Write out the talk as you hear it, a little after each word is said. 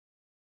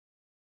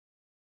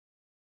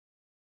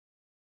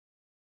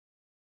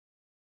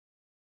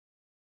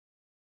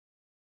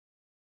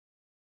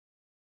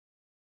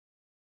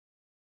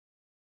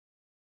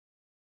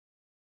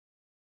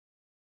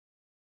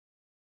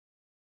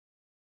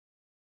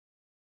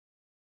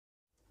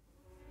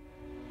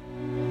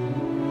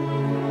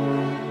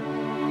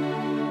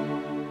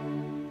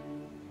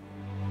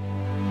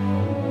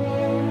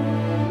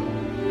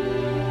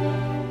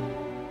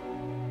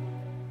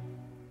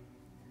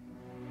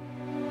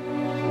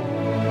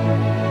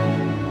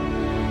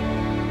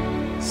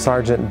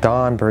Sergeant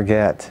Don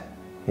Burgett,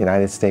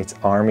 United States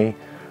Army,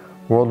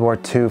 World War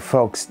II.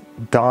 Folks,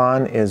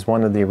 Don is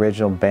one of the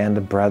original Band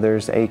of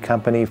Brothers, A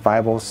Company,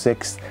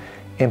 506th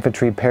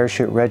Infantry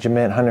Parachute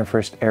Regiment,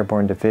 101st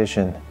Airborne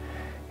Division.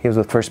 He was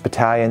with 1st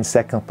Battalion,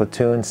 2nd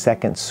Platoon,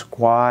 2nd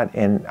Squad,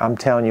 and I'm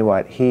telling you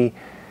what, he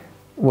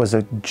was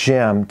a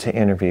gem to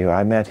interview.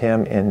 I met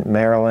him in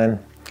Maryland,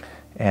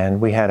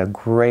 and we had a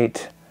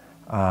great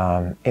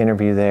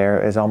interview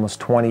there. It was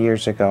almost 20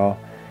 years ago.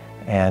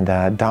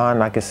 And Don,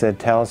 like I said,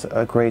 tells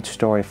a great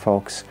story,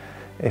 folks,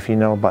 if you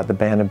know about the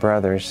Band of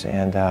Brothers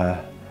and the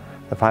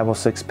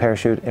 506th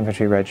Parachute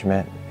Infantry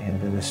Regiment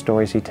and the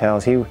stories he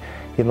tells. He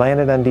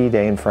landed on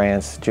D-Day in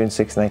France, June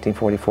 6,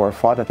 1944,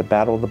 fought at the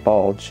Battle of the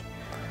Bulge,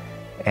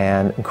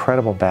 and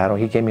incredible battle.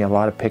 He gave me a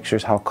lot of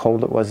pictures how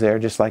cold it was there,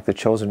 just like the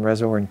Chosin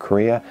Reservoir in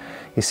Korea.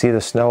 You see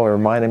the snow, it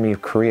reminded me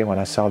of Korea when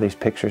I saw these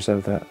pictures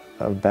of the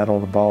Battle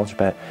of the Bulge.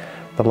 But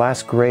the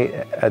last great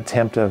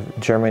attempt of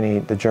Germany,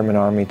 the German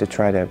army, to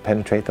try to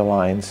penetrate the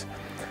lines,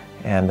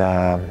 and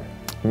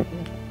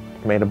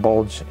made a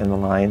bulge in the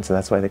lines, and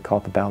that's why they call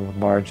it the Battle of the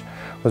Bulge,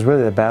 was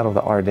really the Battle of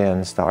the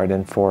Ardennes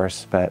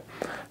Forest. But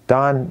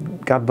Don,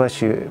 God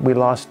bless you. We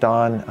lost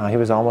Don. He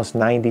was almost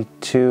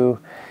 92.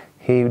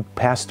 He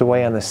passed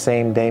away on the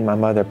same day my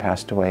mother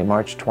passed away,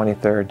 March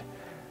 23rd,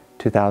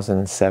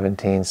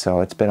 2017.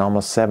 So it's been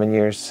almost 7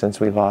 years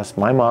since we lost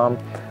my mom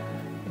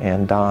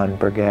and Don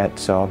Burgett.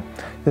 So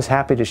just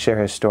happy to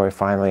share his story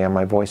finally on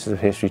my Voices of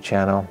History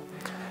channel.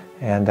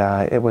 And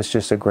it was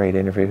just a great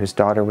interview. His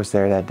daughter was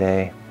there that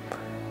day,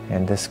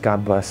 and just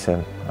God bless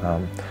him. I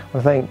want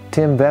to thank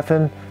Tim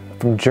Veffen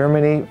from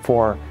Germany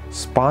for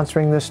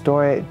sponsoring this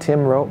story.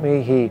 Tim wrote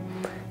me. He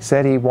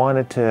said he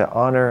wanted to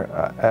honor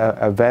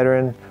a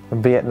veteran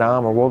from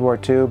Vietnam or World War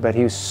II, but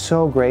he was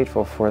so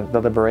grateful for the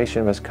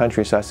liberation of his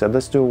country. So I said,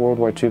 let's do a World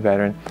War II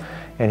veteran.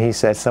 And he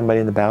said somebody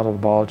in the Battle of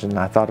the Bulge, and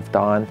I thought of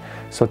Don.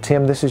 So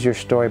Tim, this is your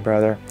story,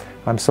 brother.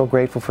 I'm so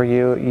grateful for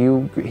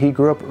you. He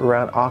grew up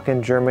around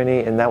Aachen,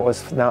 Germany, and that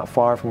was not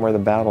far from where the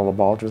Battle of the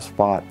Bulge was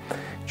fought.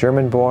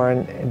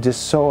 German-born,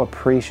 just so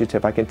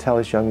appreciative. I can tell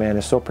this young man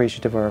is so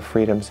appreciative of our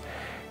freedoms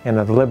and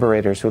of the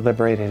liberators who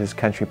liberated his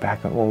country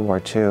back in World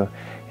War II,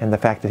 and the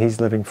fact that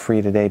he's living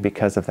free today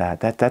because of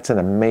that. That's an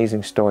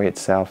amazing story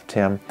itself,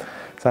 Tim.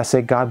 So I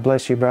say, God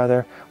bless you,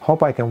 brother.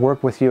 Hope I can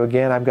work with you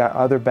again. I've got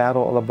other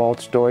Battle of the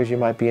Bulge stories you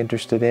might be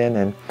interested in,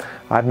 and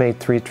I've made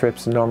 3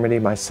 trips to Normandy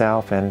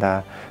myself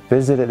and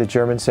visited the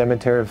German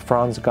cemetery of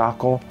Franz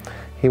Gockel.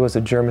 He was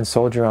a German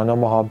soldier on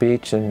Omaha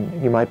Beach,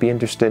 and you might be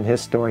interested in his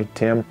story,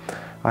 Tim.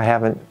 I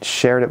haven't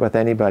shared it with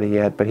anybody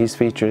yet, but he's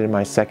featured in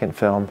my 2nd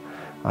film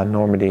on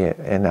Normandy,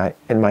 and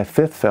in my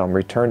 5th film,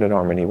 Return to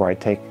Normandy, where I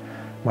take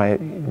my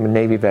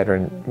Navy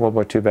veteran, World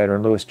War II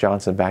veteran, Louis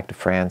Johnson, back to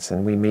France,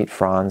 and we meet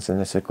Franz,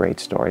 and it's a great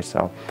story.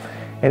 So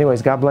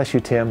anyways, God bless you,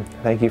 Tim.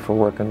 Thank you for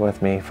working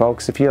with me.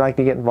 Folks, if you'd like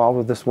to get involved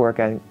with this work,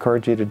 I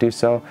encourage you to do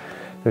so.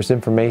 There's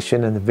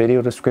information in the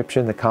video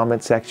description, the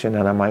comment section,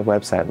 and on my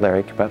website,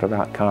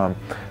 larrycappetto.com.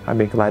 I'd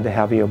be glad to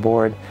have you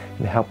aboard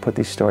and help put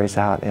these stories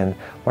out. And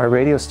my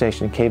radio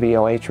station,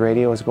 KVOH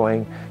Radio, is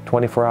going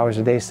 24 hours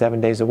a day,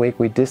 7 days a week.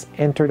 We just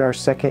entered our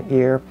 2nd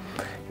year,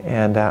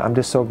 and I'm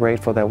just so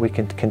grateful that we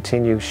can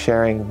continue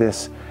sharing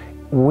this.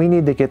 We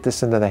need to get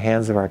this into the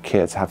hands of our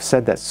kids. I've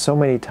said that so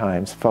many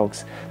times,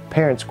 folks.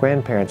 Parents,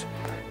 grandparents,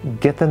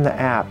 get them the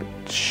app.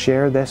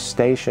 Share this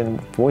station,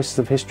 Voices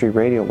of History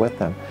Radio, with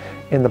them.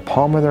 In the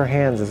palm of their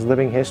hands is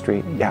living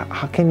history. Yeah,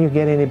 how can you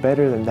get any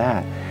better than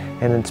that?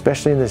 And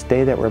especially in this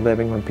day that we're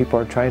living, when people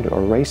are trying to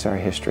erase our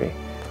history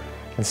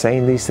and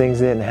saying these things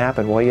didn't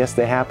happen. Well, yes,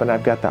 they happened.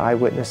 I've got the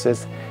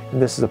eyewitnesses,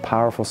 and this is a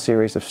powerful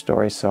series of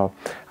stories. So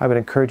I would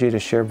encourage you to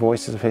share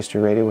Voices of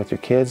History Radio with your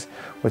kids,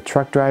 with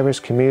truck drivers,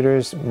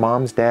 commuters,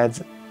 moms,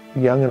 dads,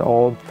 young and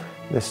old.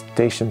 This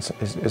station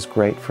is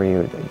great for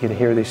you. You get to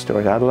hear these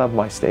stories. I love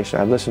my station.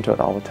 I listen to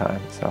it all the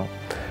time. So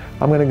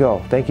I'm going to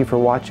go. Thank you for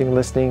watching,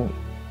 listening,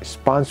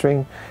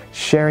 sponsoring,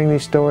 sharing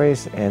these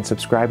stories, and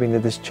subscribing to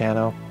this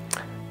channel.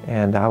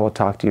 And I will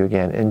talk to you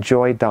again.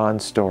 Enjoy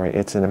Don's story.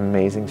 It's an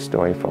amazing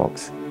story,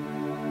 folks.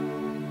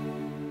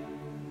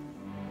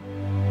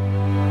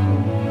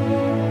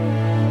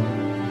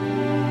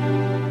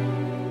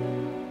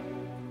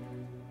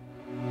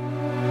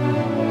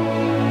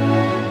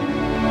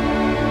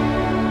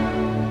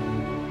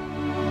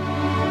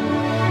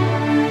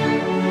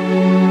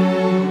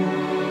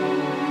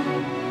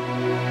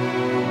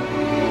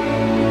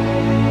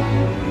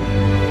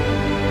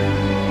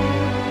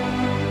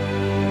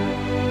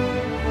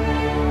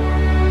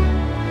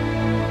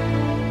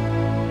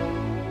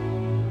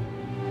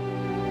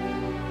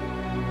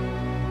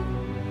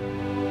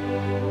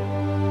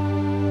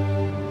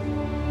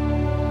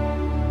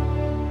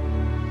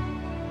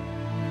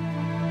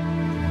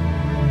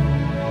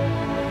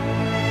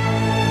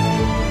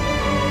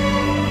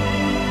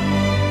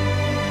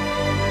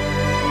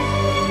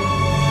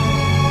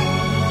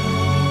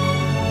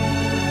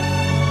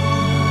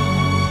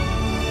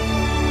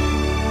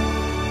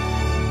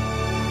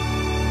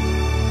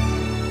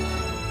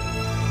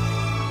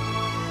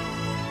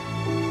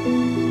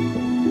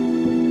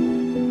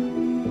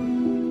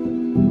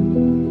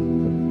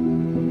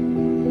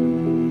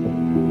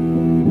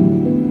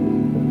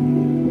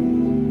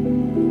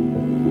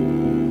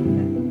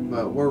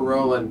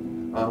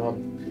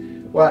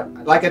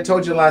 like I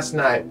told you last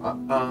night,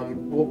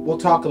 we'll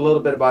talk a little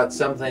bit about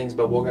some things,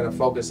 but we're going to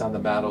focus on the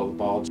Battle of the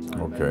Bulge.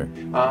 Okay.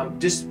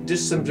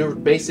 Just some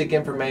basic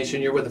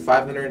information. You're with the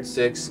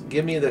 506.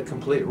 Give me the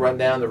complete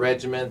rundown, the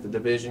regiment, the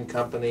division,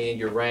 company,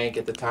 your rank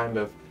at the time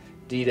of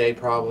D-Day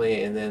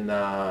probably, and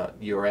then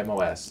your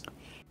MOS.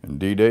 In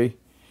D-Day,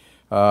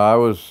 I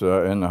was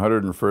in the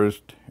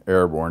 101st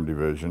Airborne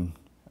Division,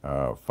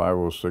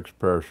 506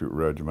 Parachute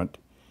Regiment.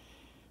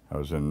 I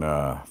was in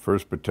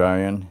 1st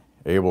Battalion,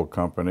 Able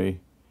Company,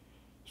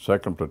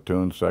 2nd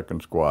Platoon,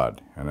 2nd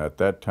Squad. And at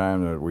that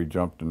time that we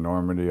jumped to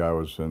Normandy, I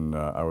was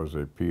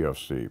a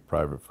PFC,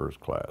 Private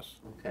First Class.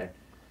 Okay.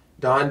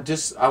 Don,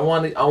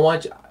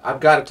 I've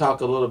got to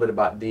talk a little bit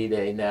about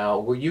D-Day now.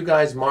 Were you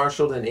guys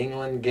marshaled in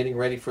England getting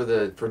ready for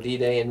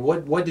D-Day? And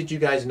what did you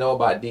guys know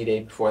about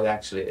D-Day before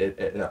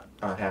it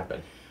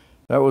happened?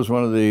 That was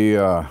one of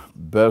the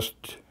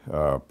best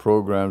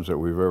programs that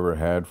we've ever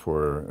had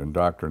for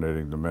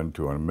indoctrinating the men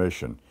to a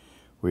mission.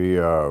 We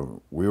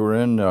were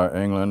in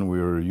England. We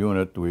were a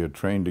unit. We had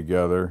trained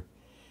together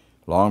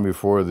long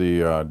before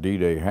the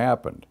D-Day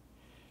happened.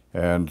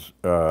 And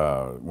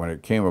when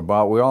it came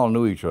about, we all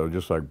knew each other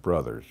just like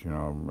brothers. You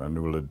know, I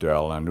knew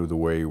Liddell, I knew the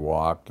way he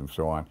walked and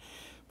so on.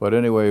 But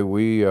anyway,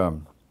 we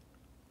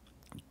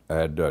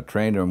had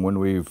trained him. When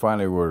we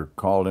finally were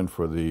called in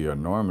for the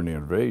Normandy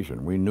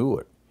invasion, we knew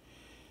it.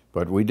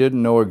 But we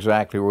didn't know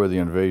exactly where the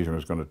invasion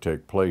was going to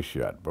take place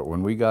yet. But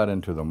when we got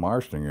into the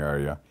marshalling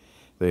area,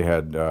 they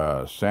had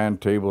sand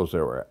tables that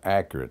were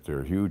accurate. They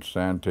were huge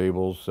sand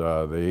tables.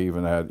 They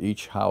even had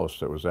each house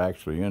that was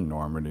actually in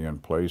Normandy in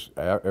place.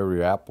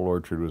 Every apple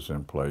orchard was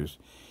in place.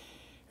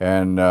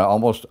 And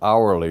almost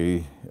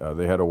hourly,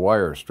 they had a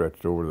wire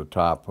stretched over the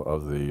top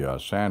of the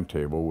sand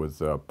table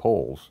with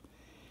poles.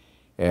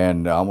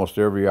 And almost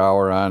every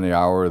hour on the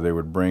hour, they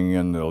would bring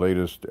in the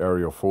latest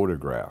aerial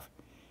photograph.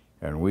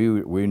 And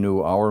we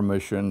knew our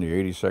mission, the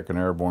 82nd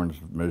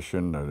Airborne's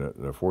mission,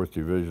 the 4th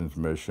Division's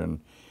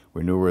mission.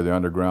 We knew where the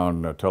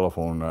underground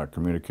telephone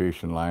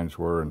communication lines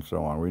were and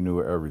so on. We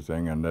knew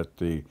everything, and that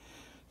the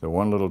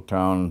one little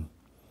town,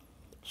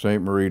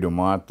 St.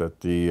 Marie-du-Mont,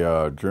 that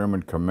the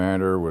German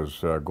commander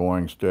was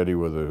going steady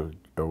with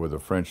a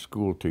French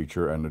school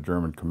teacher, and the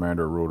German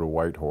commander rode a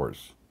white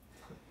horse.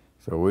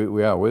 So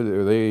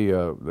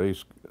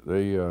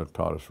they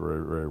taught us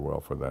very, very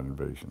well for that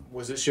invasion.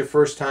 Was this your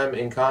first time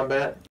in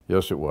combat?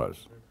 Yes, it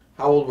was.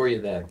 How old were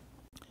you then?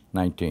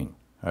 19.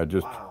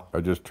 Wow. I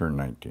just turned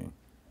 19.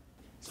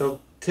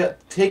 So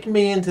take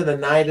me into the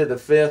night of the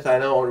 5th. I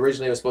know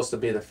originally it was supposed to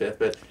be the 5th,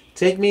 but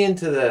take me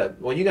into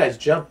well, you guys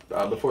jumped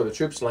before the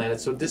troops landed,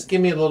 so just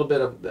give me a little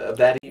bit of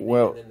that evening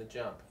and then the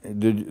jump.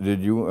 Did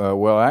you?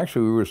 Well,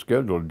 actually, we were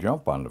scheduled to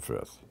jump on the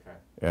 5th. Okay.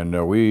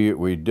 And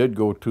we did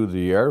go to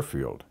the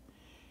airfield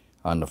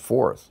on the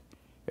 4th.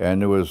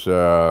 And there was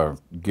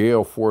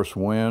gale force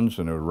winds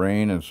and it would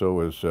rain, and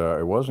so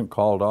it wasn't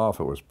called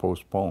off, it was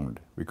postponed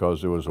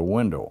because there was a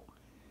window,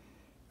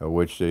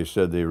 which they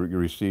said they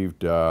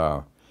received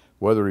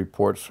weather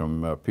reports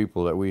from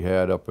people that we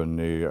had up in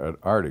the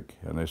Arctic,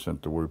 and they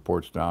sent the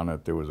reports down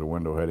that there was a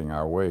window heading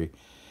our way.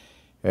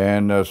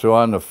 And so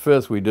on the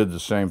 5th, we did the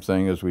same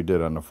thing as we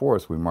did on the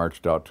 4th. We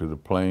marched out to the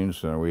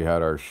plains, and we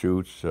had our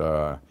chutes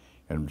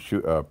and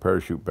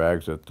parachute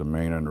bags at the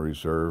main and the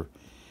reserve.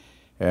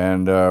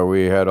 And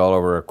we had all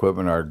of our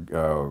equipment,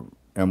 our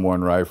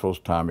M1 rifles,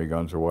 Tommy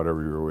guns, or whatever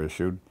we were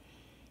issued.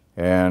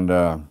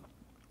 And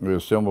we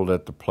assembled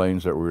at the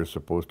planes that we were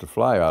supposed to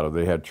fly out of.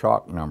 They had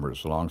chalk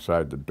numbers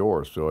alongside the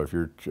door. So if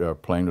your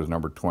plane was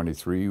number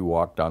 23, you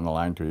walked down the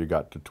line till you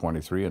got to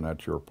 23, and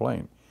that's your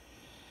plane.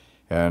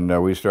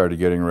 And we started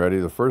getting ready.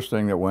 The first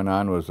thing that went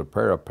on was the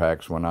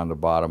parapacks went on the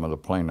bottom of the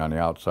plane on the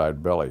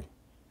outside belly.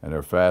 And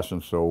they're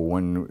fastened so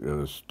when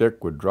the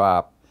stick would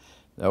drop,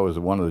 that was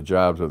one of the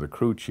jobs of the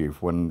crew chief.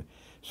 When,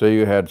 say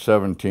you had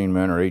 17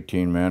 men or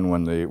 18 men,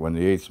 when the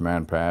 8th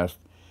man passed,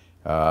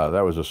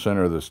 that was the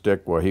center of the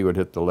stick. Well, he would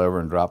hit the lever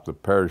and drop the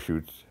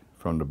parachutes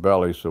from the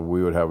belly, so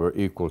we would have an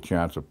equal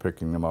chance of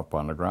picking them up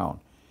on the ground.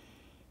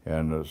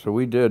 And so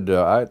we did.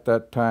 At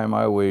that time,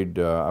 I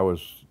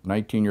was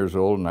 19 years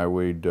old, and I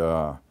weighed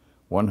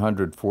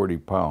 140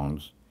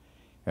 pounds,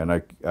 and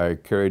I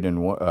carried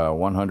in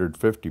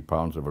 150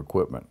 pounds of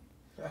equipment.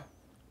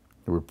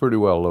 We were pretty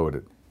well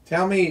loaded.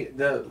 Tell me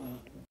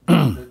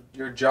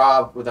your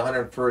job with the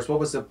 101st. What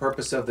was the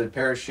purpose of the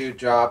parachute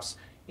drops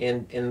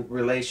in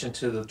relation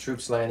to the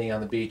troops landing on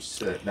the beach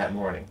that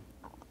morning?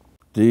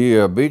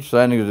 The beach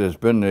landings has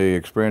been the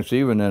experience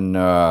even in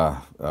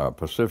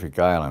Pacific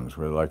Islands,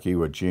 where like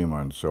Iwo Jima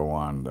and so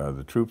on.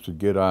 The troops would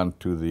get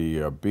onto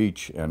the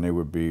beach and they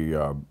would be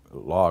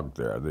logged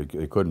there.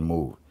 They couldn't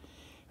move.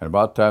 And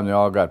about the time they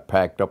all got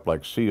packed up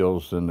like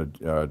seals, then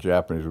the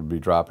Japanese would be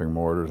dropping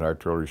mortars and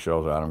artillery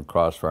shells at them,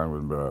 crossfiring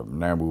with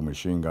Nambu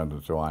machine guns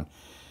and so on.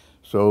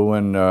 So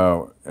when,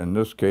 in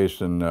this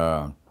case in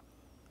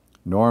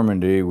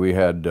Normandy, we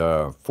had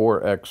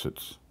 4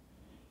 exits.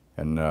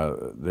 And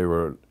they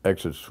were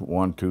exits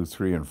 1, 2,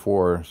 3, and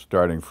 4,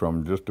 starting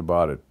from just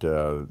about at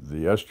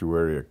the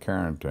estuary of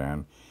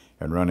Carentan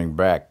and running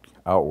back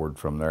outward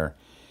from there.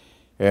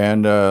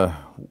 And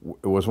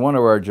it was one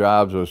of our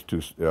jobs was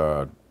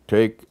to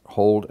take,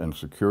 hold, and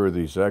secure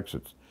these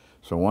exits.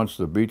 So once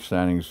the beach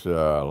standings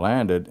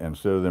landed,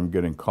 instead of them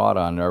getting caught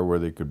on there where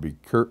they could be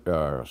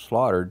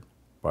slaughtered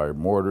by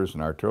mortars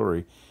and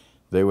artillery,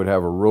 they would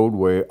have a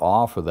roadway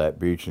off of that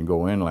beach and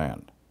go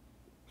inland.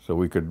 So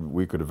we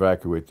could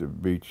evacuate the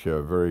beach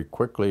very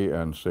quickly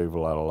and save a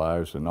lot of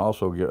lives, and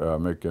also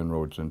make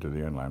inroads into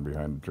the inland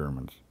behind the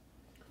Germans.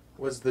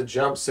 Was the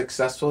jump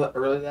successful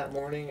early that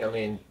morning? I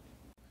mean,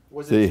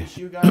 was it just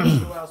you guys?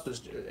 Who else was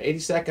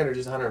 82nd or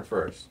just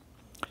 101st?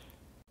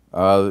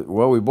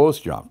 Well, we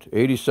both jumped.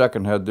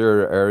 82nd had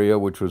their area,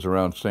 which was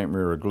around St.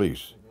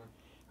 Mary-Église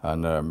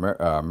on the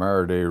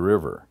Maraday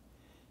River.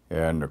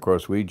 And, of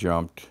course, we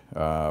jumped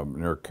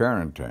near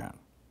Carentan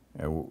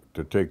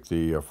to take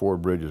the 4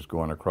 bridges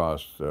going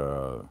across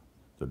the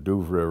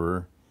Douve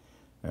River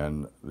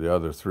and the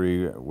other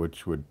 3,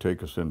 which would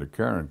take us into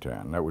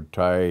Carentan. That would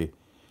tie,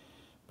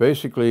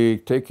 basically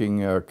taking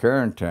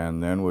Carentan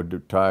then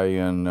would tie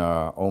in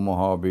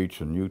Omaha Beach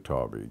and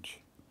Utah Beach.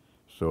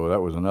 So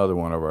that was another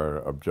one of our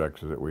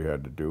objectives that we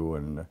had to do.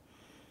 And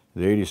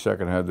the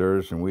 82nd had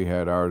theirs and we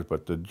had ours,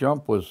 but the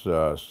jump was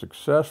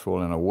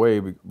successful in a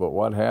way, but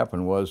what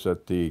happened was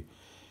that the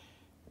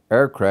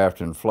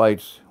aircraft and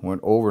flights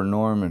went over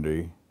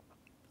Normandy.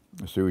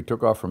 So we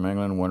took off from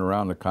England, went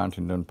around the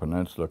Continental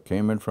Peninsula,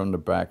 came in from the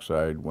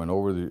backside, went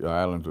over the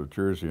islands of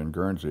Jersey and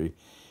Guernsey.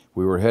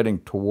 We were heading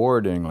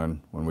toward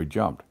England when we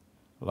jumped.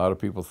 A lot of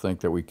people think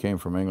that we came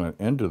from England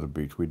into the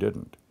beach. We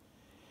didn't.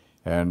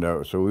 And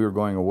so we were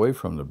going away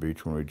from the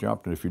beach when we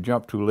jumped. And if you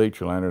jump too late,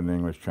 you landed in the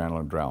English Channel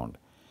and drowned.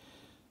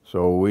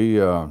 So we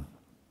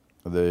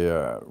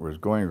was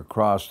going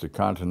across the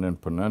Continental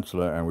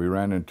Peninsula, and we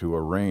ran into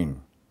a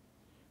rain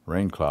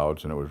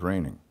clouds, and it was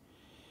raining.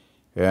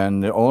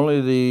 And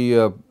only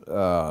the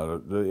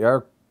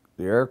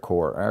Air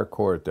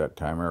Corps at that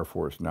time, Air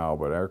Force now,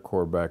 but Air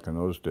Corps back in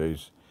those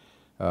days,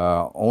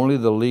 only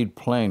the lead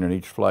plane in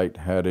each flight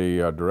had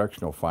a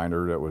directional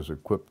finder that was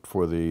equipped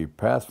for the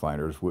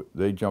pathfinders.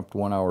 They jumped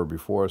 1 hour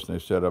before us, and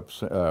they set up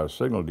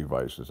signal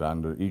devices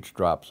on each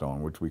drop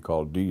zone, which we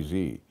called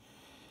DZ.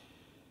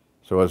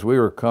 So as we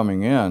were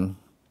coming in,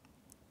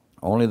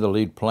 only the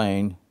lead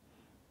plane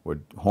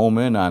would home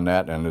in on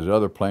that, and his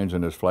other planes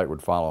in his flight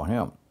would follow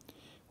him.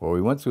 Well,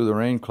 we went through the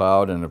rain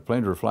cloud, and the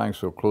planes were flying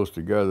so close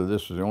together.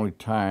 This was the only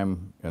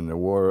time in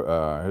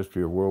the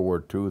history of World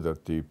War II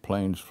that the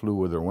planes flew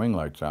with their wing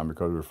lights on,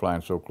 because we were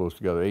flying so close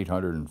together,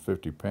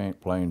 850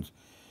 planes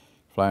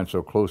flying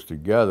so close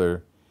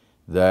together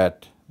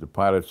that the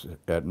pilots,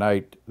 at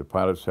night, the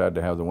pilots had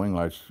to have the wing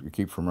lights to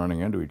keep from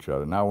running into each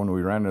other. Now, when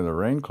we ran into the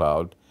rain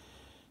cloud,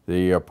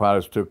 the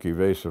pilots took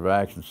evasive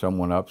action. Some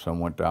went up, some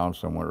went down,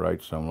 some went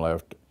right, some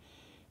left.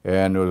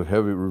 And it was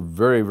heavy,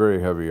 very,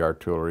 very heavy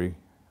artillery,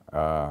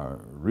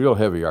 real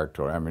heavy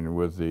artillery. I mean,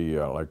 with the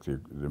like the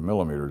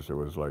millimeters, it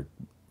was like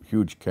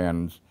huge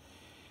cannons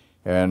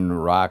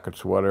and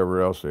rockets,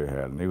 whatever else they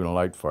had, and even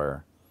light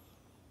fire.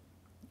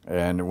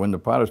 And when the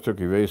pilots took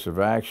evasive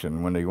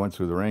action, when they went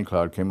through the rain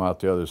cloud, came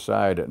out the other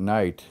side at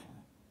night,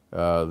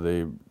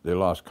 they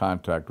lost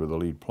contact with the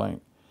lead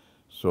plane.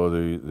 So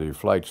the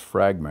flights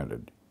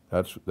fragmented.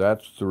 That's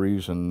the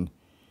reason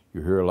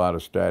you hear a lot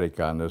of static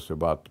on this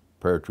about the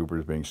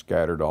paratroopers being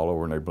scattered all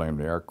over, and they blame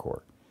the Air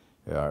Corps.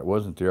 It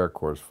wasn't the Air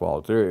Corps'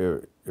 fault.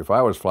 If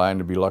I was flying,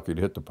 they'd be lucky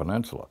to hit the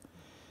peninsula.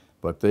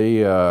 But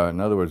they,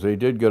 in other words, they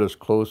did get as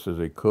close as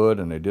they could,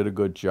 and they did a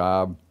good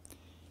job.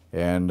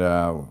 And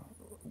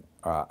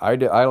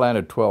I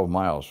landed 12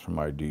 miles from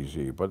my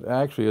DZ. But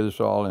actually, this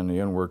all in the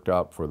end worked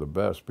out for the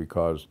best,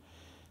 because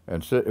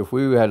if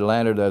we had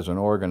landed as an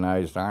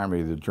organized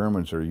army, the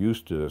Germans are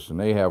used to this, and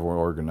they have an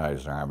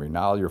organized army.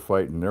 Now you're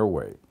fighting their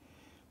way.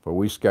 But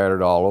we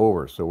scattered all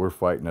over, so we're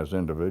fighting as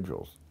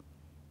individuals.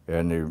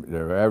 And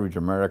the average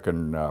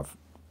American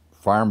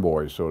farm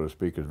boy, so to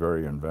speak, is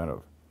very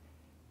inventive.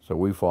 So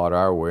we fought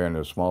our way in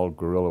a small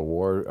guerrilla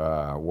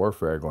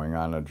warfare going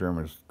on. The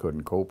Germans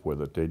couldn't cope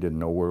with it. They didn't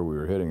know where we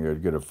were hitting.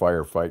 They'd get a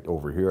firefight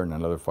over here and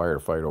another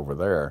firefight over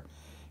there.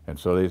 And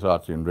so they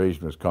thought the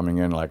invasion was coming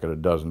in like at a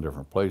dozen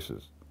different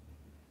places.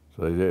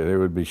 So they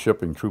would be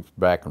shipping troops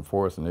back and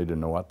forth, and they didn't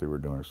know what they were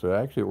doing. So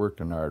actually it worked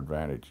in our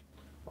advantage.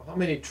 Well, how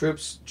many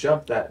troops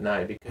jumped that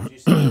night? Because you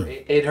said there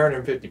were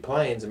 850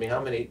 planes. I mean,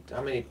 how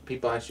many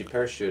people actually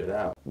parachuted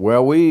out?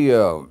 Well,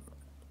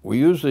 we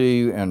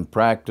usually, in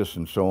practice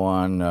and so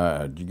on,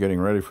 getting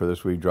ready for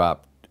this, we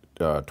dropped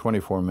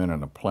 24 men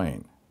in a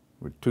plane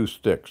with 2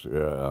 sticks.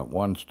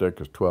 One stick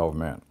is 12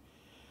 men.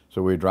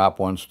 So we drop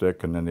one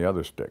stick and then the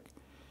other stick.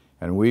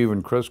 And we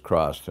even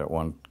crisscrossed at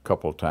one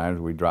couple of times.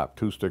 We dropped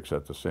 2 sticks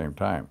at the same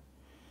time.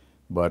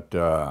 But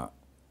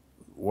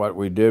what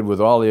we did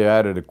with all the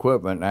added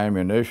equipment,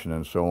 ammunition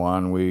and so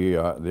on,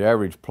 the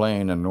average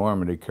plane in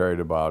Normandy carried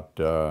about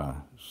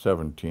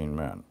 17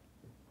 men,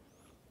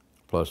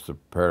 plus the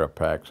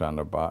parapacks on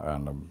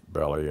the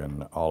belly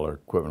and all the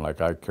equipment. Like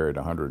I carried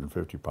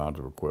 150 pounds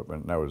of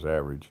equipment, and that was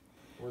average.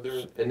 Were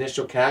there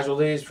initial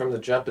casualties from the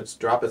drop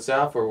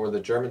itself, or were the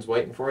Germans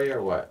waiting for you,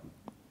 or what?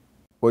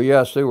 Well,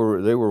 yes, they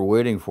were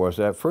waiting for us.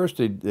 At first,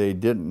 they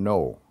didn't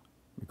know,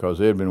 because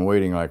they had been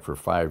waiting like for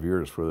 5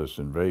 years for this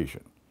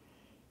invasion,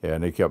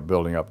 and they kept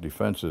building up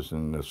defenses.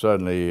 And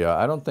suddenly,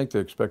 I don't think they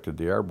expected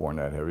the airborne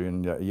that heavy,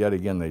 and yet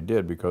again they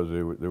did, because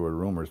there were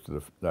rumors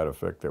to that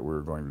effect that we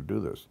were going to do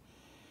this.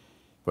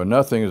 But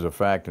nothing is a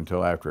fact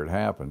until after it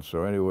happened.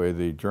 So anyway,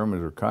 the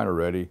Germans were kind of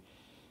ready.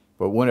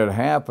 But when it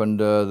happened,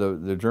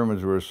 the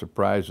Germans were as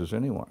surprised as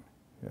anyone,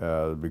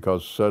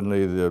 because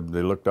suddenly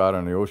they looked out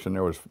on the ocean.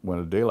 There was, when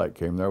the daylight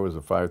came, there was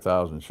a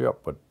 5,000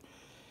 ship.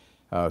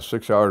 But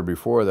 6 hours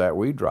before that,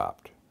 we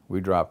dropped. We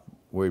dropped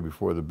way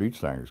before the beach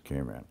slangers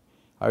came in.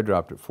 I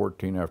dropped at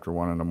 14 after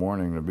 1 in the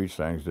morning. The beach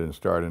slangers didn't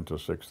start until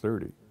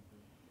 6:30.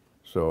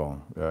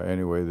 So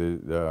anyway,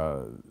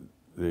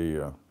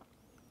 the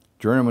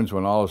Germans,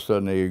 when all of a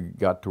sudden they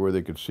got to where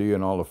they could see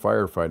and all the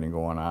firefighting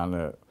going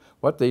on,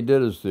 what they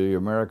did is the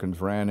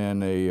Americans ran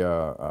in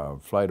a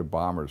flight of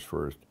bombers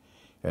first,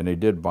 and they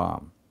did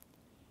bomb.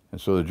 And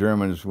so the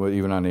Germans,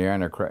 even on the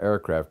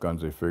aircraft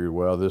guns, they figured,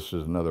 well, this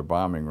is another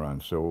bombing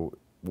run. So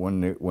when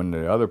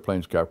the other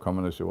planes kept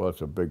coming, they said, well, it's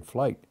a big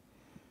flight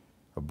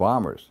of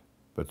bombers.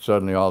 But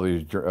suddenly all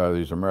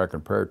these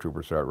American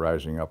paratroopers start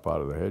rising up out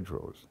of the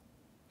hedgerows.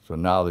 So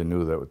now they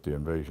knew that the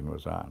invasion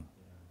was on.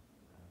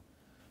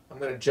 I'm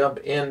going to jump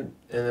in,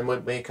 and then we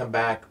may come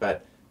back,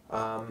 but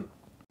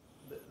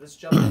let's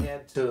jump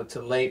ahead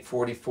to late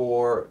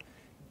 44.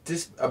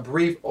 Just a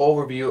brief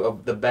overview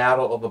of the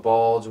Battle of the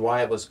Bulge,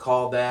 why it was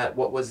called that,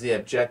 what was the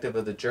objective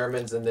of the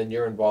Germans, and then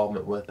your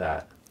involvement with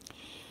that.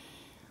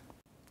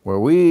 Well,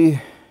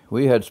 we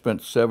had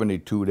spent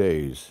 72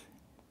 days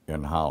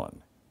in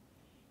Holland,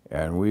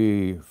 and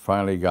we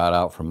finally got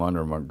out from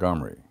under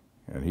Montgomery,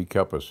 and he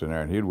kept us in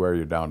there, and he'd wear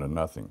you down to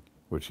nothing,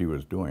 which he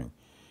was doing,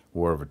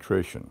 war of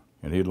attrition.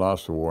 And he'd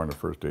lost the war in the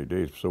first 8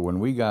 days. So when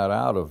we got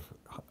out of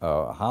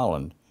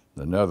Holland,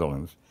 the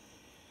Netherlands,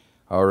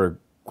 our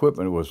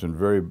equipment was in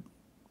very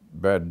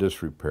bad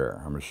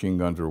disrepair. Our machine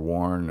guns were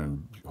worn,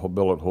 and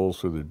bullet holes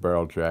through the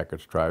barrel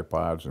jackets,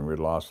 tripods, and we'd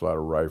lost a lot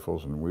of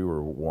rifles, and we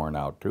were worn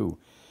out too.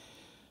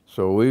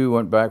 So we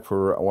went back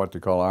for what they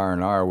call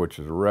R&R, which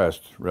is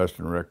rest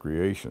and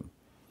recreation.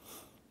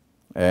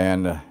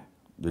 And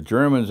the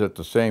Germans at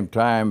the same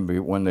time,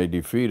 when they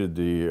defeated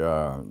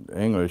the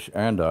English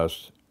and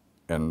us,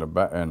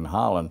 in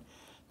Holland,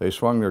 they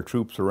swung their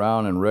troops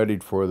around and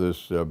readied for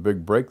this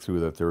big breakthrough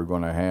that they were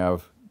going to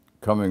have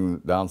coming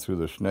down through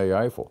the Schnee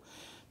Eifel.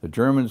 The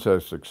Germans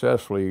have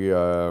successfully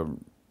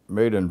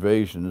made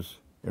invasions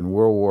in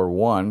World War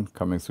I,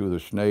 coming through the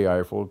Schnee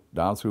Eifel,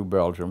 down through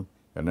Belgium,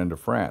 and into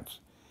France.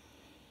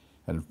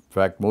 In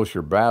fact, most of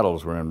your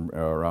battles were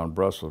around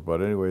Brussels.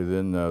 But anyway,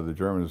 then the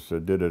Germans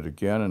did it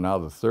again, and now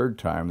the third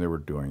time they were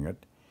doing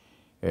it.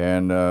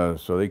 And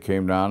so they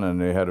came down, and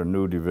they had a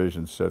new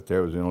division set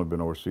there. It was only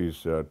been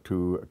overseas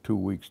 2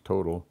 weeks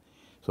total.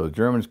 So the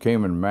Germans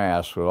came in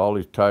mass with all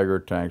these Tiger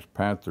tanks,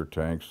 Panther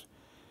tanks,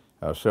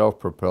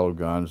 self-propelled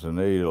guns, and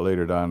they laid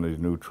it on these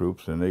new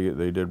troops, and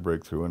they did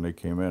break through, and they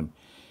came in.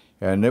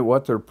 And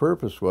what their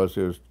purpose was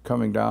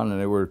coming down,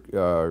 and they were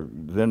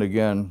then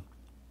again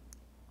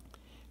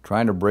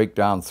trying to break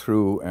down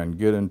through and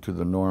get into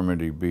the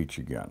Normandy beach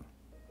again.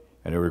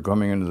 And they were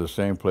coming into the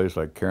same place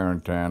like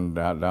Carentan,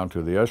 down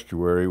to the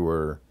estuary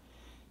where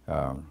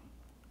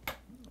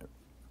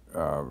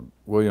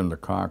William the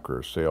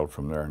Conqueror sailed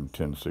from there in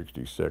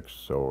 1066.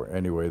 So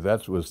anyway,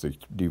 that was the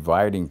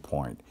dividing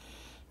point.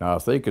 Now,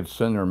 if they could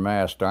send their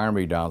massed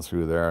army down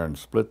through there and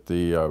split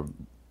the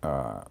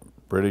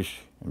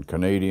British and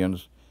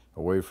Canadians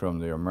away from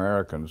the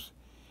Americans,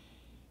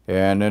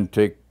 and then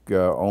take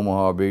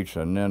Omaha Beach,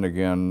 and then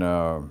again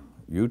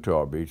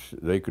Utah Beach,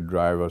 they could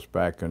drive us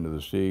back into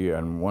the sea.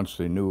 And once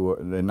they knew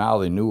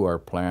our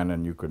plan,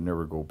 and you could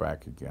never go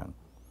back again.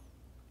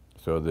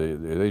 So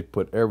they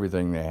put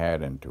everything they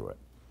had into it.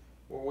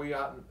 Were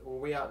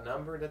we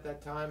outnumbered at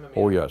that time? I mean,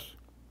 oh yes,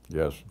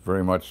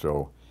 very much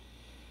so.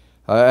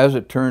 As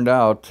it turned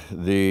out,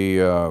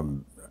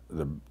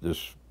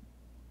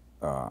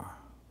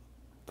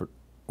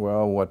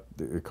 what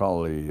they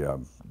call the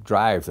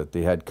drive that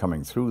they had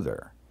coming through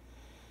there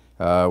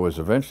was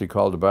eventually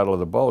called the Battle of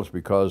the Bulge,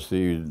 because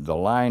the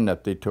line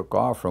that they took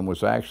off from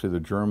was actually the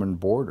German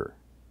border.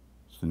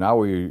 So now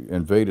we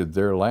invaded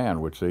their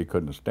land, which they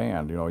couldn't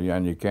stand,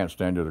 and you can't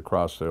stand it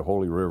across the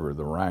Holy River,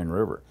 the Rhine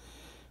River.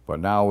 But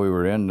now we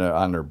were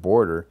on their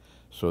border,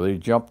 so they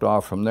jumped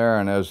off from there,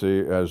 and as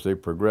they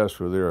progressed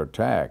with their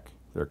attack,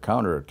 their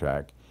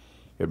counterattack,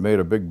 it made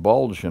a big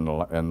bulge in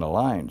the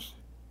lines.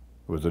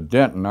 It was a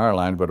dent in our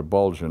line, but a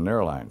bulge in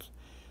their lines.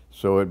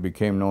 So it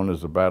became known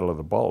as the Battle of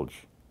the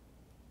Bulge.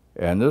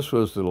 And this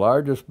was the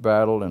largest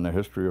battle in the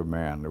history of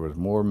man. There was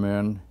more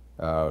men,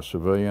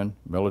 civilian,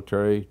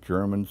 military,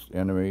 Germans,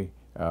 enemy,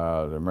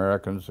 the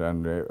Americans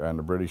and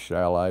the British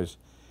allies,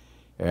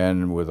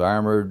 and with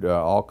armored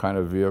all kind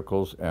of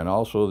vehicles, and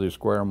also the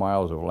square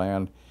miles of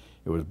land.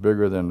 It was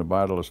bigger than the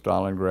Battle of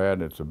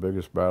Stalingrad. It's the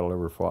biggest battle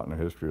ever fought in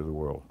the history of the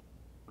world.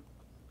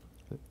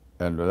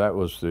 And that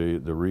was the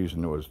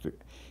reason it was.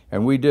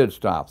 And we did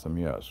stop them,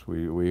 yes.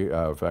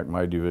 In fact,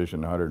 my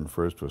division,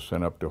 101st, was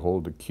sent up to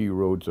hold the key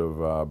roads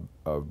of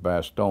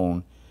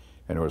Bastogne.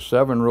 And there were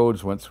 7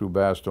 roads went through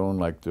Bastogne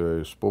like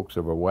the spokes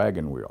of a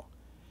wagon wheel.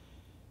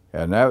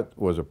 And that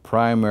was a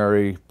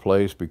primary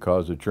place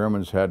because the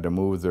Germans had to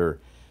move their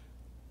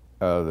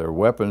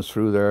weapons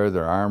through there,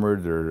 their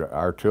armored, their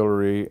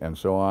artillery, and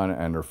so on,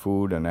 and their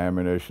food and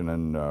ammunition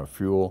and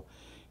fuel.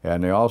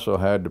 And they also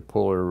had to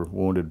pull their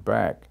wounded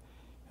back.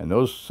 And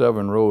those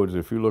 7 roads,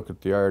 if you look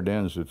at the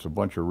Ardennes, it's a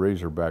bunch of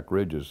razorback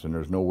ridges, and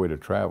there's no way to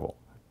travel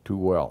too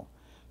well.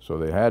 So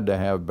they had to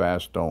have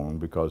Bastogne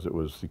because it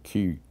was the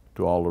key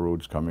to all the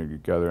roads coming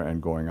together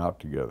and going out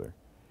together.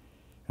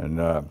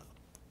 And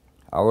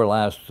our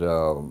last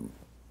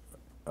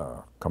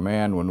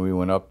command, when we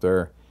went up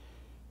there,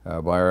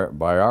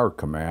 by our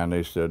command,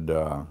 they said,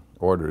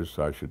 orders,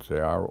 I should say,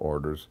 our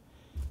orders,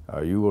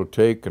 you will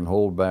take and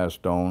hold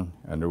Bastogne,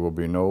 and there will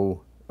be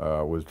no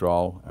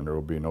withdrawal, and there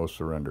will be no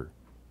surrender.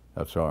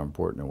 That's how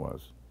important it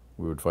was.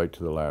 We would fight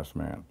to the last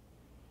man.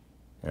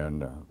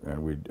 And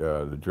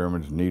the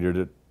Germans needed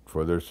it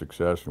for their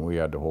success, and we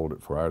had to hold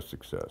it for our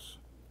success.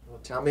 Well,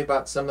 tell me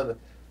about some of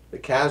the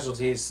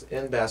casualties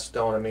in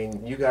Bastogne. I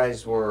mean, you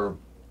guys were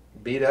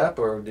beat up,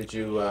 or did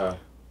you...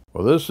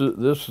 Well, this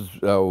is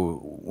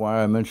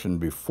why I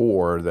mentioned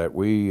before that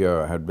we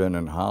had been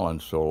in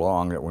Holland so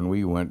long that when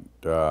we went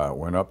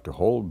up to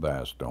hold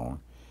Bastogne,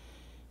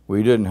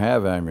 we didn't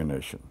have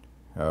ammunition.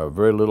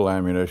 Very little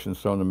ammunition.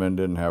 Some of the men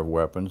didn't have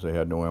weapons. They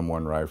had no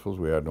M1 rifles.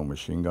 We had no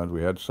machine guns.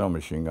 We had some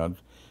machine guns.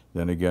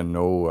 Then again,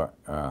 no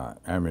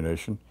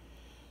ammunition.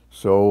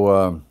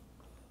 So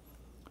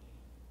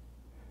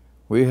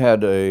we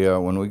had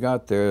when we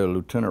got there,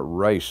 Lieutenant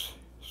Rice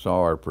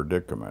saw our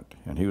predicament,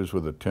 and he was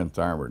with the 10th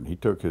Armored. And he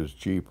took his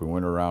Jeep and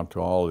went around to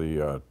all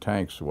the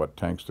tanks, what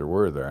tanks there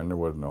were there, and there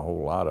wasn't a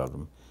whole lot of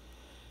them.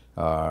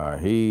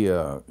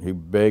 He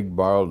begged,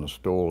 borrowed, and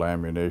stole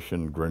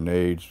ammunition,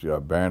 grenades,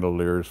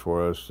 bandoliers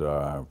for us,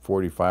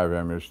 45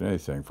 ammunition,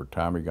 anything for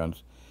Tommy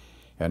guns.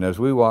 And as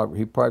we walked,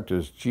 he parked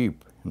his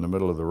Jeep in the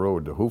middle of the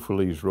road, the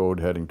Houffalize Road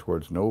heading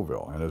towards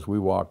Noville. And as we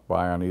walked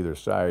by on either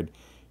side,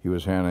 he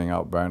was handing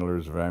out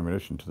bandoliers of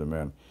ammunition to the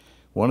men.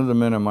 One of the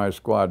men in my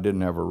squad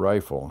didn't have a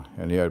rifle,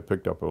 and he had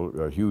picked up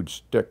a huge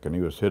stick, and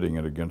he was hitting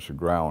it against the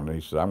ground. And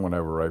he said, I'm going to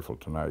have a rifle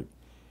tonight.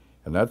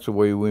 And that's the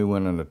way we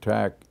went and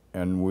attacked.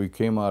 And we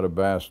came out of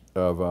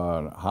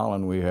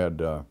Holland. We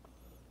had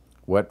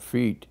wet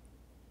feet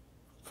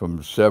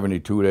from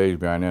 72 days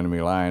behind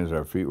enemy lines.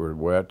 Our feet were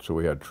wet, so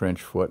we had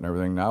trench foot and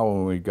everything. Now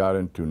when we got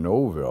into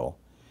Noville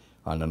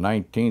on the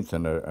 19th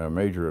and a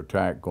major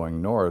attack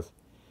going north,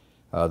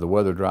 the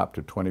weather dropped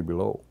to 20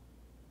 below.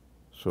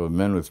 So the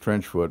men with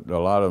trench foot, a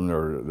lot of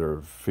them,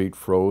 their feet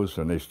froze,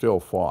 and they still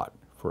fought.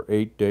 For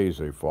 8 days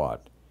they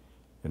fought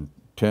in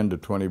 10 to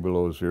 20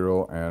 below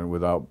zero and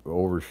without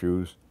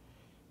overshoes.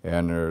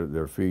 And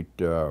their feet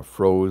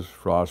froze,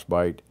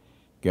 frostbite,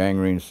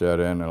 gangrene set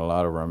in, and a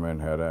lot of our men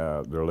had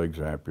their legs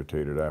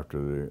amputated after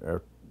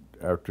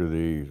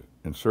the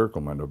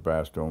encirclement of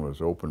Bastogne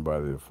was opened by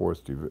the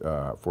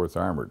 4th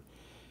Armored.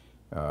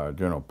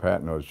 General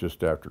Patton was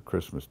just after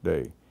Christmas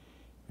Day.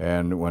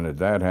 And when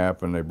that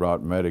happened, they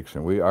brought medics,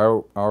 and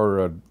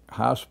our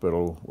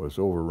hospital was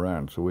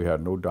overrun, so we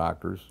had no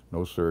doctors,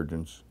 no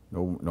surgeons,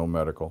 no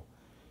medical.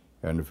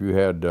 And if you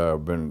had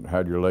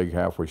had your leg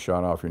halfway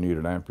shot off, you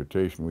needed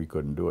amputation, we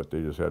couldn't do it. They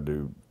just had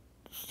to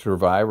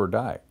survive or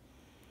die.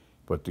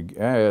 But the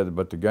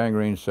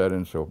gangrene set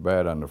in so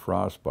bad on the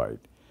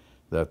frostbite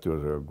that there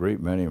was a great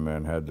many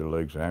men had their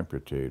legs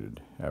amputated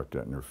after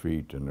that, and their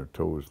feet and their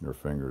toes and their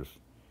fingers.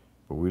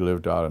 But we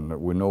lived out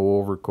with no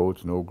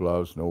overcoats, no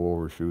gloves, no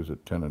overshoes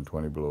at 10 and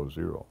 20 below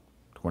zero,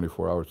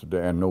 24 hours a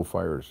day, and no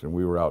fires, and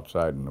we were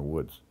outside in the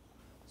woods.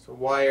 So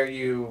why are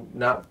you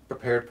not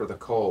prepared for the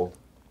cold?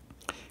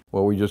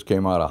 Well, we just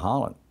came out of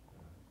Holland.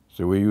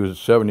 So we used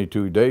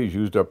 72 days,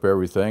 used up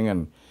everything,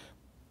 and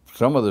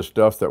some of the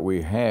stuff that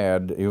we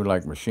had, even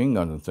like machine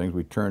guns and things,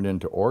 we turned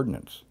into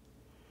ordnance.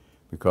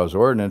 Because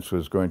ordnance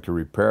was going to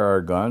repair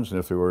our guns, and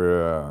if they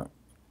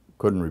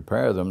couldn't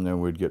repair them,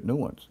 then we'd get new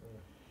ones.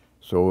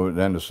 So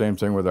then the same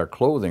thing with our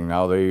clothing.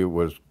 Now they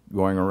was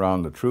going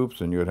around the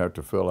troops, and you'd have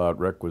to fill out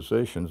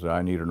requisitions.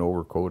 I need an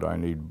overcoat, I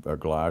need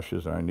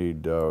galoshes, I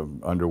need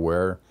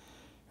underwear.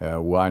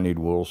 I need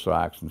wool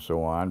socks and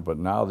so on, but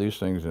now these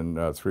things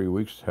in 3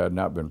 weeks had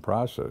not been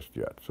processed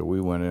yet. So we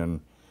went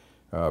in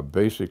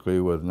basically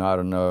with not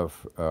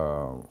enough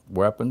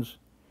weapons,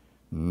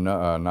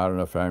 not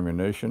enough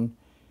ammunition,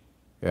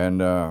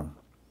 and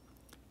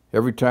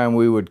every time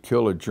we would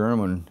kill a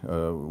German,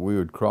 we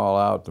would crawl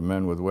out, the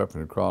men with weapons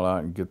would crawl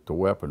out and get the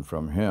weapon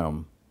from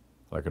him,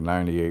 like a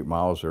 98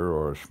 Mauser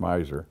or a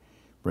Schmeiser,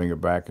 bring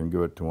it back and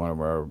give it to one of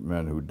our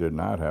men who did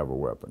not have a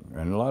weapon.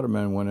 And a lot of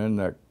men went in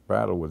that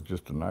battle with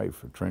just a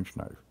knife, a trench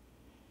knife.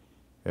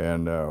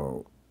 And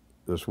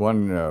this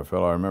one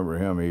fellow, I remember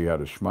him, he had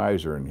a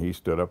Schmeiser, and he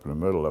stood up in the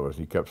middle of us.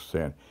 He kept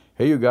saying,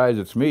 hey, you guys,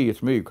 it's me,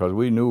 because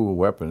we knew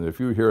weapons. If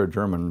you hear a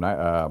German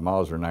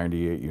Mauser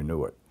 98, you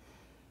knew it.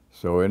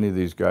 So any of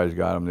these guys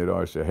got him, they'd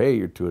always say,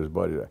 hey, to his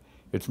buddy,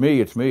 It's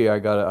me. It's me. I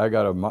got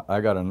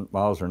a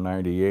Mauser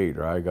 98,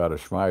 or I got a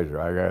Schmeiser.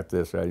 I got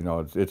this. You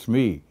know, it's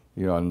me.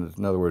 You know,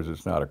 in other words,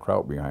 it's not a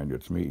Kraut behind you.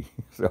 It's me.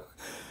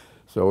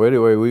 So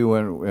anyway, we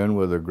went in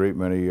with a great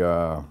many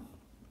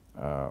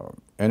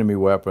enemy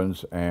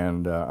weapons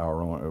and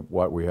our own,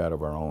 what we had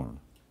of our own.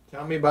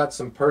 Tell me about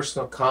some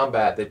personal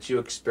combat that you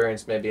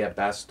experienced, maybe at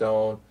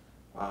Bastogne.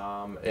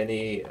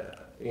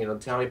 You know,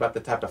 tell me about the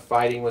type of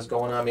fighting was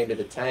going on. Maybe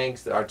the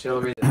tanks, the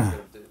artillery,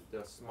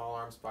 the small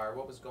arms fire.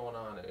 What was going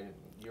on in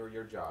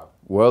your job?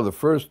 Well, the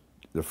first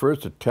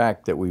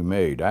attack that we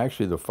made,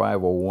 actually the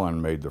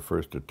 501 made the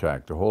first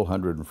attack. The whole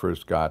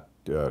 101st got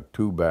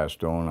to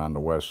Bastogne on the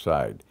west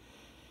side.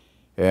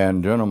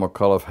 And General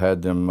McCullough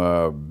had them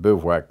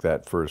bivouac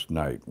that first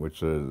night,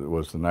 which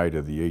was the night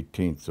of the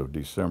 18th of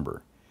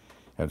December.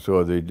 And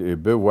so they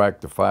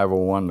bivouacked the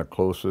 501 the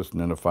closest,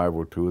 and then the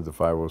 502, the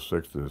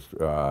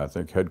 506, I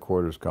think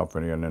headquarters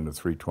company, and then the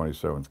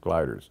 327th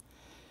gliders.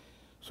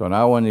 So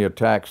now when the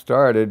attack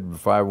started, the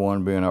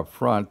 501 being up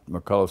front,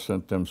 McCullough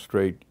sent them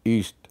straight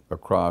east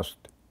across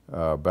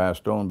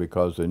Bastogne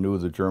because they knew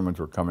the Germans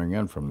were coming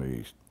in from the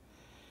east.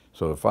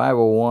 So the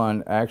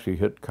 501 actually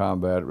hit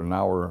combat an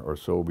hour or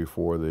so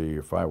before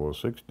the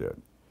 506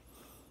 did.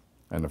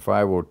 And the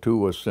 502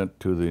 was sent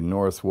to the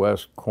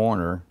northwest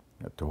corner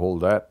to hold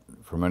that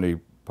from any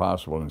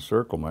possible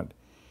encirclement.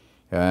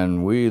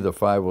 And we, the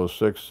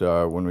 506,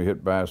 when we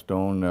hit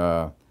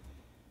Bastogne,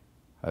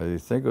 I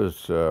think it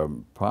was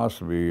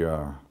possibly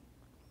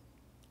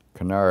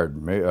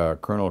Kennard,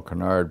 Colonel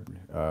Kennard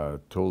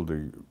told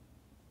the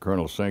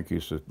Colonel Sink, he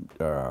said,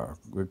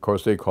 of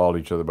course they called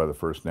each other by the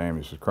first name.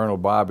 He said, Colonel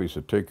Bob, he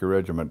said, take your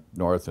regiment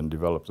north and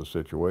develop the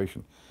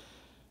situation.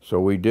 So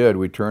we did.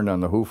 We turned on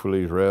the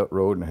Houffalize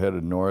Road and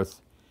headed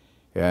north.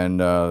 And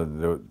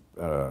a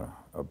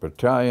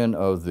battalion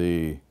of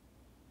the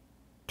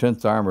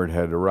 10th Armored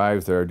had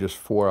arrived there just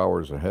 4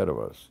 hours ahead of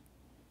us.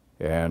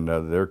 And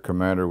their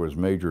commander was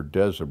Major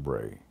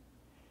Desibray.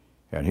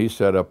 And he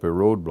set up a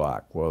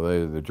roadblock. Well,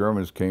 the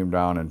Germans came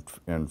down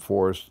in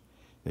force.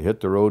 They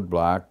hit the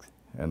roadblock.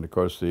 And of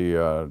course,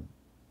 the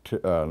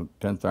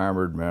 10th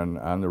Armored men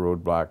on the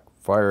roadblock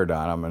fired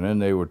on them, and then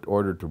they were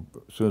ordered to,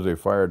 as soon as they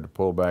fired, to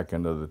pull back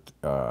into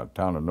the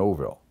town of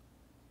Noville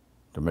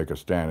to make a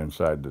stand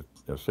inside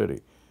the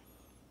city.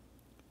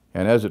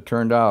 And as it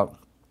turned out,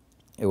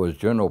 it was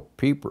General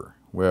Pieper.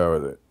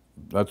 Well,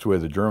 that's the way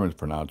the Germans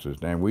pronounce his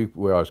name.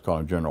 We always call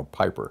him General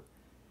Piper,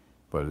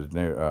 but his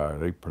name,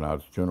 they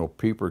pronounced General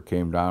Pieper,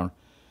 came down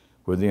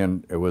with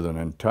an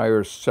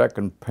entire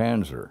 2nd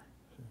Panzer.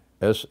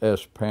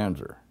 SS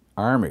Panzer,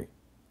 Army,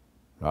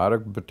 not a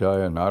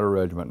battalion, not a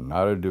regiment,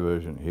 not a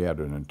division. He had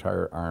an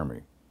entire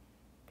army,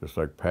 just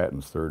like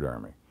Patton's 3rd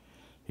Army.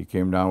 He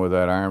came down with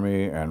that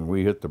army, and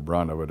we hit the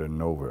brunt of it in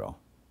Noville.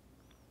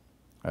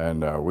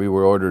 And we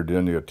were ordered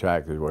in the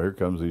attack. Well, here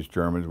comes these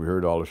Germans. We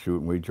heard all the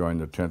shooting. We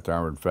joined the 10th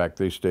Armored. In fact,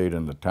 they stayed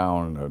in the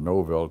town of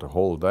Noville to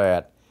hold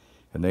that,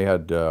 and they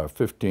had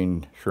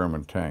 15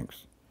 Sherman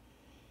tanks.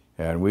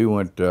 And we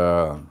went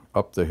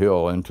up the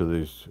hill into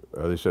these,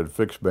 they said,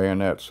 fixed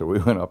bayonets. So we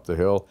went up the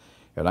hill,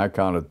 and I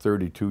counted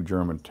 32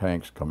 German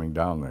tanks coming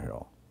down the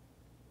hill.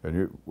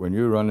 And when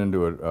you run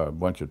into a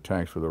bunch of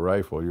tanks with a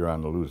rifle, you're on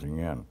the losing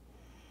end.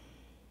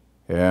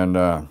 And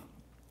a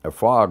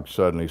fog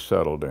suddenly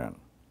settled in.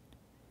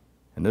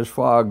 And this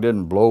fog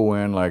didn't blow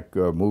in like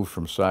move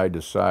from side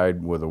to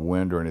side with a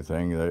wind or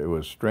anything. It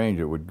was strange.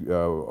 It would,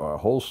 a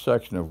whole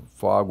section of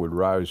fog would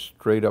rise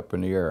straight up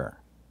in the air,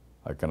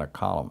 like in a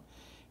column.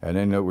 And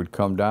then it would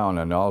come down,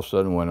 and all of a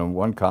sudden, when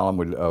one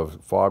column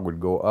of fog would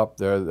go up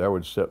there, that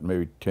would set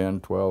maybe 10,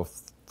 12,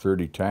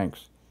 30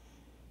 tanks,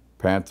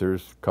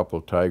 Panthers, a couple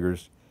of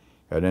Tigers,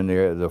 and then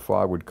the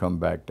fog would come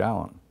back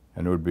down,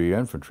 and it would be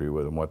infantry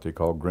with them, what they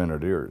call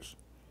grenadiers.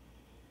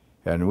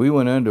 And we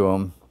went into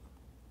them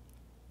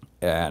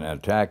and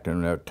attacked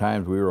them. At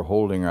times, we were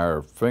holding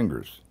our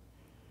fingers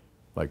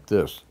like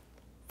this,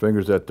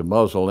 fingers at the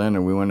muzzle end,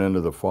 and we went into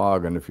the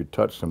fog, and if you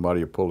touched somebody,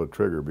 you pulled the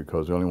trigger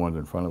because the only ones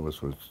in front of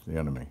us was the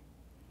enemy.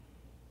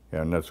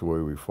 And that's the way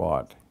we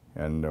fought.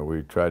 And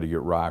we tried to get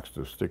rocks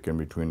to stick in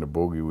between the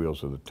bogey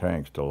wheels of the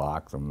tanks to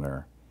lock them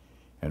there.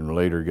 And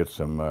later get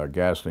some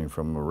gasoline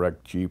from a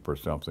wrecked Jeep or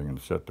something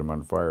and set them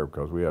on fire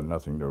because we had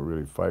nothing to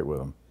really fight with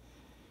them.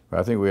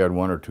 I think we had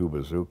 1 or 2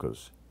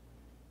 bazookas.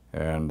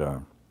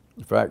 And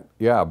in fact,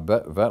 yeah,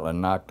 Vetlin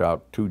knocked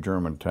out 2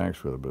 German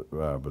tanks with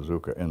a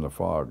bazooka in the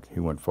fog.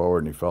 He went forward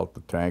and he felt the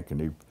tank and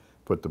he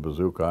put the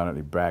bazooka on it and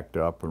he backed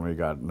up, and when he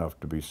got enough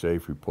to be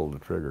safe, he pulled the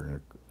trigger.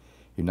 And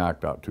he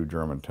knocked out 2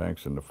 German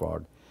tanks in the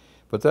fog.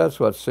 But that's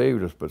what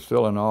saved us. But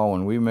still in all,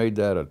 when we made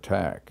that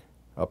attack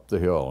up the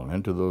hill and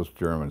into those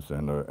Germans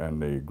and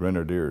the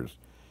grenadiers,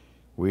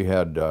 we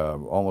had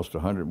almost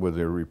 100, with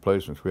the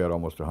replacements, we had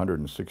almost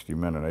 160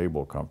 men in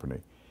Able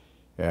Company.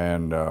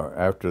 And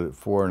after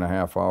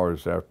 4.5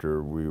 hours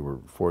after we were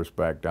forced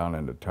back down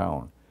into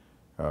town,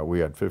 we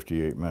had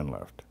 58 men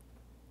left.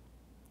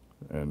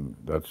 And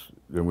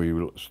then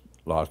we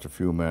lost a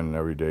few men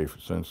every day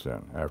since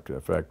then.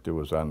 In fact, it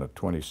was on the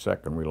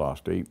 22nd we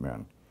lost 8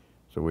 men.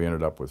 So we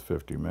ended up with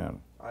 50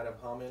 men. Out of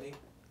how many?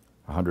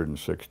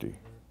 160.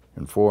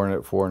 In four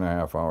and a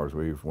half hours,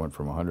 we went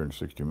from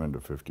 160 men to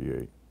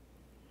 58.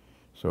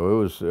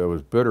 So it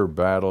was bitter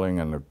battling,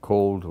 and the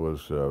cold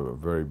was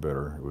very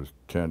bitter. It was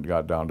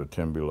got down to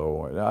 10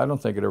 below. I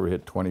don't think it ever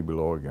hit 20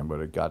 below again,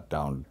 but it got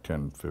down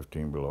 10,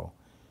 15 below,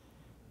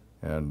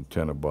 and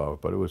 10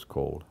 above. But it was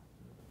cold.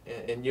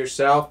 And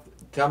yourself,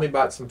 tell me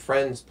about some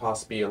friends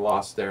possibly you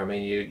lost there. I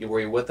mean,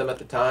 were you with them at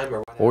the time, or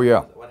what happened? Oh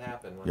yeah. What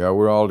happened? Yeah,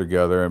 we're all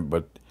together.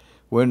 But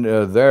when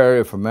there,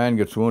 if a man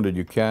gets wounded,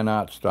 you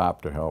cannot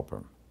stop to help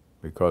him,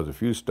 because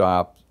if you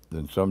stop,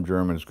 then some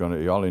German's going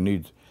to. All he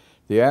needs,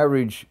 the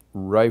average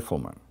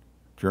rifleman,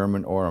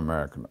 German or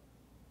American,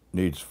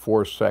 needs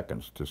 4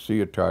 seconds to see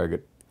a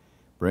target,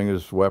 bring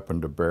his weapon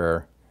to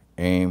bear,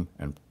 aim,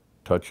 and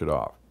touch it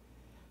off.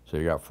 So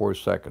you got 4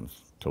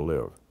 seconds to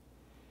live.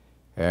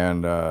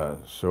 And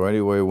so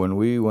anyway, when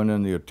we went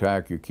in the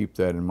attack, you keep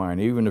that in mind.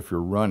 Even if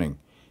you're running,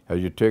 as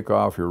you take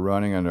off, you're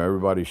running and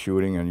everybody's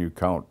shooting, and you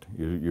count.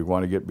 You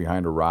want to get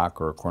behind a rock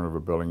or a corner of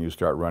a building, you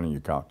start running, you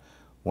count.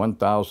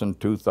 1,000,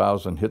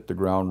 2,000, hit the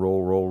ground,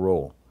 roll, roll,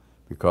 roll.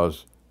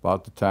 Because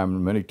about the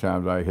time, many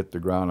times I hit the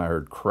ground, I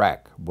heard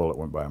crack, a bullet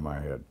went by my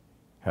head.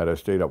 Had I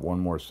stayed up 1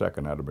 more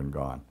second, I'd have been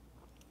gone.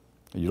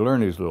 You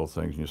learn these little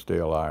things and you stay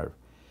alive.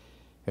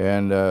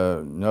 And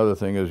another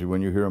thing is,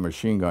 when you hear a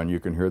machine gun, you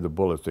can hear the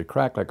bullets. They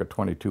crack like a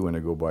 .22 when they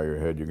go by your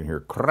head. You can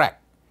hear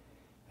crack.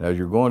 And as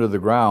you're going to the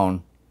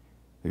ground,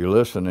 you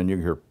listen and you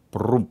can hear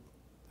broom.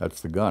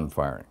 That's the gun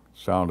firing.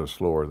 Sound is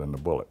slower than the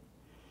bullet.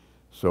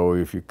 So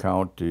if you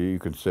count, you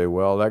can say,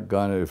 well, that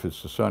gun, if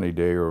it's a sunny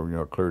day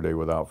or a clear day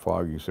without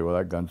fog, you can say, well,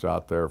 that gun's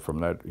out there from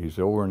that. He's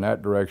over in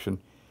that direction.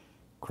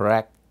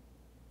 Crack,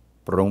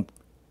 broom.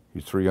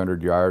 He's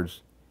 300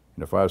 yards.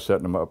 And if I was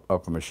setting him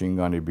up a machine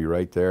gun, he'd be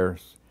right there.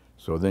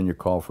 So then you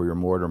call for your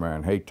mortar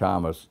man. Hey,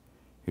 Thomas,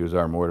 he was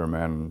our mortar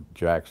man,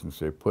 Jackson,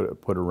 say,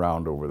 put a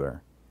round over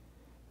there.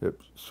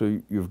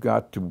 So you've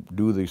got to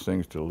do these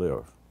things to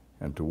live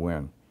and to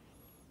win.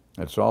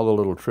 It's all the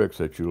little tricks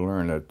that you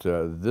learn that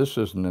this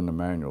isn't in the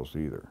manuals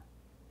either.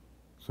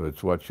 So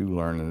it's what you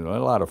learn, and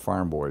a lot of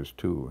farm boys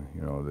too,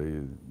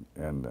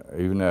 and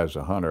even as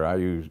a hunter, I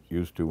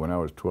used to, when I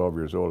was 12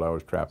 years old, I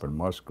was trapping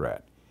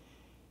muskrat.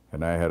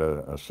 And I had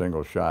a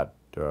single shot,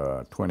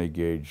 20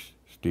 gauge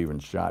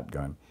Stevens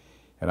shotgun.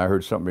 And I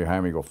heard something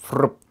behind me go,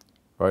 frup.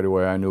 Right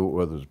away I knew it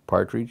was a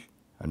partridge,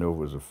 I knew it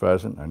was a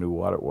pheasant, I knew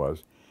what it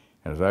was.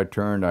 And as I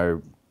turned, I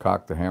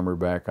cocked the hammer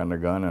back on the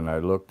gun and I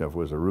looked. If it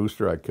was a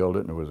rooster, I killed it,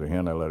 and if it was a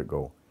hen, I let it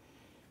go.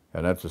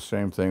 And that's the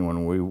same thing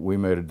when we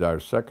made it our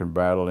second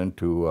battle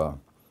into,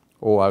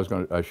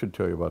 I should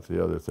tell you about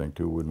the other thing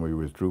too, when we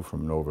withdrew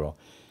from Noville.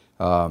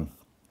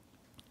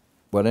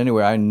 But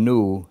anyway, I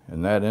knew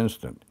in that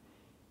instant.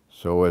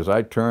 So as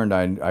I turned,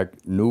 I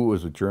knew it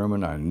was a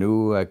German. I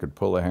knew I could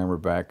pull the hammer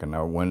back, and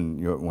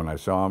when I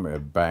saw him,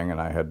 it bang,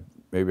 and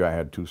maybe I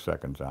had 2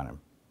 seconds on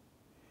him.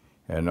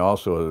 And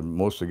also,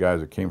 most of the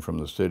guys that came from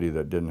the city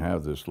that didn't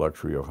have this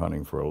luxury of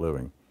hunting for a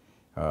living,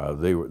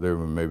 they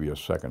were maybe a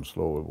second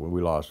slow.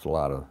 We lost a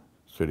lot of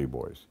city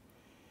boys.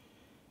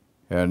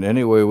 And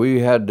anyway,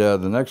 we had the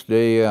next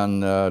day on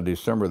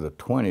December the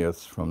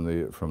 20th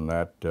from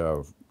that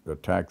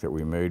attack that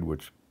we made,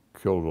 which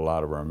killed a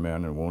lot of our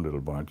men and wounded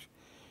a bunch.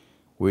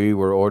 We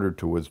were ordered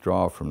to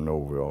withdraw from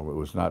Noville. It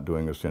was not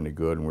doing us any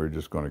good, and we were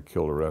just going to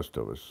kill the rest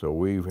of us. So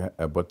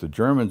but the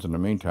Germans, in the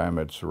meantime,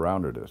 had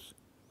surrounded us.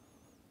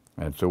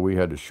 And so we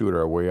had to shoot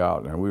our way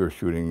out. And we were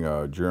shooting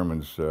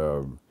Germans,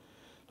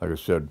 like I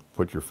said,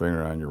 put your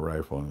finger on your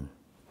rifle and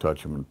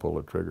touch them and pull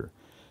the trigger.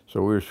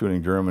 So we were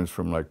shooting Germans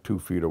from like 2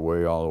 feet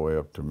away all the way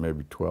up to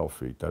maybe 12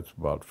 feet. That's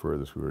about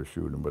furthest we were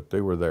shooting. But they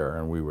were there,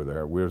 and we were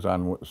there. We was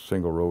on a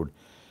single road.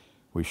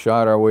 We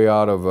shot our way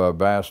out of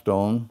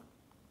Bastogne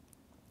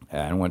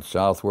and went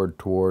southward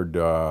toward,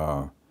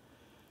 shot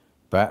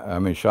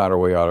our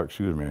way out,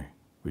 excuse me.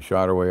 We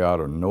shot our way out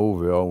of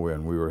Noville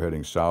when we were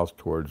heading south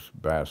towards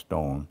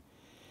Bastogne.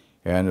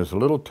 And there's a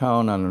little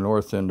town on the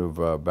north end of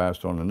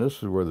Bastogne, and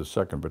this is where the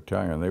 2nd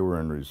Battalion, they were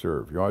in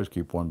reserve. You always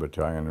keep 1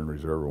 battalion in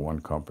reserve or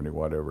 1 company,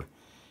 whatever.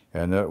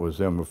 And that was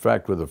them. In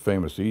fact, with the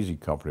famous Easy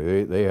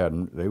Company, they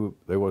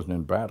wasn't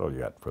in battle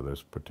yet for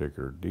this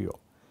particular deal.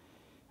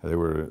 They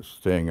were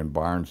staying in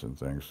barns and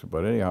things.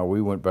 But anyhow,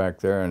 we went back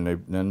there,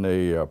 and then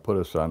they put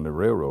us on the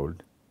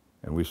railroad,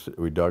 and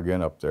we dug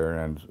in up there,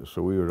 and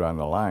so we were on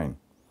the line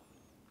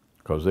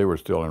because they were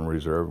still in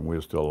reserve and we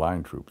were still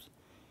line troops.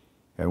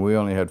 And we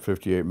only had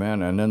 58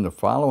 men. And then the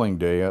following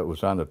day, it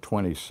was on the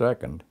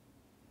 22nd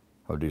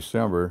of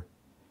December,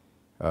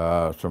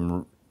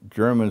 some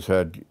Germans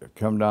had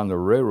come down the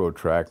railroad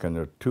track, and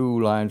the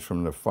 2 lines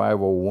from the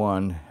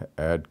 501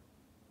 had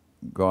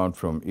gone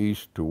from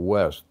east to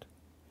west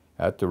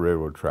at the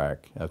railroad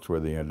track. That's where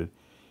they ended.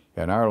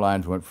 And our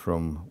lines went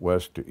from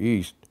west to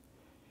east,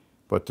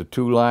 but the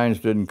 2 lines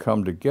didn't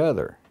come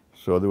together.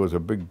 So there was a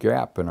big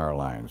gap in our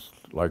lines,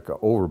 like an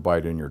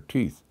overbite in your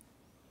teeth.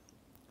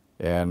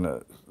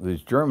 And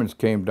these Germans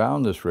came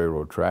down this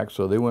railroad track,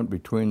 so they went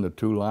between the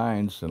two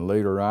lines, and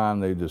later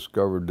on they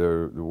discovered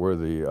where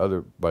the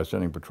other, by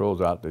sending patrols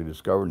out, they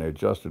discovered and they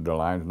adjusted the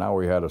lines. Now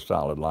we had a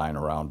solid line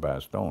around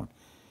Bastogne.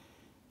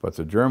 But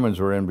the Germans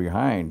were in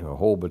behind, a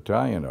whole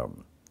battalion of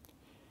them.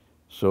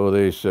 So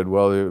they said,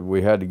 well,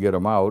 we had to get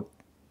them out,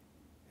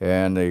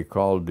 and they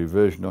called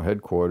divisional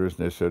headquarters,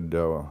 and they said,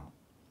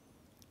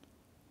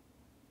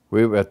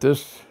 at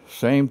this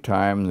same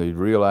time, they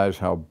realized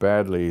how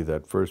badly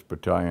that 1st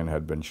Battalion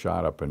had been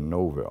shot up in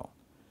Noville.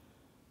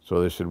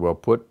 So they said, well,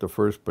 put the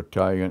 1st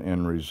Battalion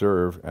in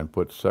reserve and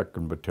put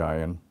 2nd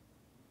Battalion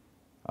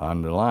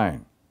on the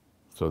line.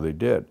 So they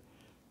did.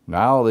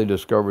 Now they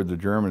discovered the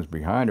Germans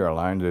behind our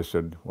lines. They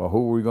said, well,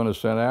 who are we going to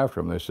send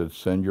after them? They said,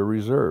 send your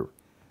reserve.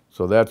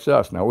 So that's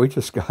us. Now, we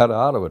just got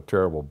out of a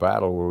terrible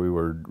battle where we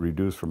were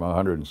reduced from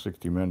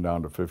 160 men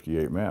down to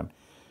 58 men.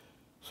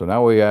 So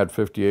now we had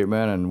 58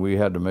 men, and we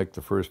had to make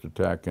the first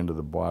attack into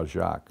the Bois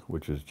Jacques,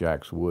 which is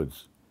Jack's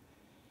Woods.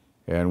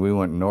 And we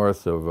went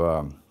north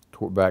of,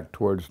 back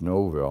towards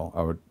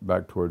Noville,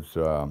 back towards,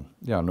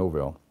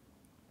 Noville.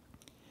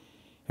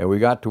 And we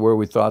got to where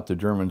we thought the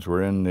Germans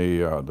were in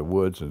the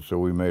woods, and so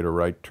we made a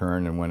right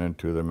turn and went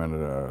into them in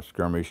a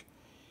skirmish.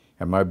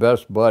 And my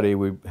best buddy,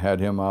 we had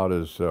him out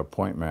as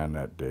point man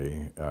that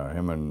day,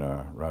 him and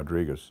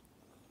Rodriguez.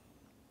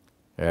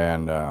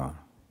 And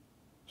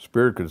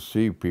Spear could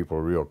see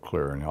people real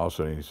clear, and all of a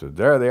sudden he said,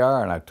 there they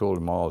are, and I told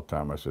him all the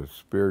time, I said,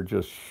 Spear,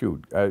 just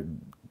shoot.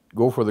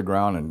 Go for the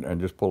ground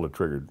and just pull the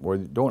trigger. Or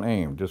don't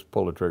aim, just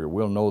pull the trigger.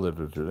 We'll know that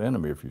it's an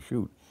enemy if you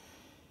shoot.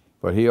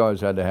 But he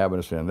always had the habit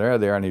of saying, there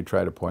they are, and he'd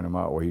try to point them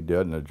out. Well, he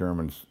did, and the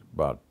Germans,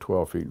 about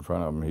 12 feet in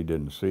front of him, he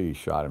didn't see, he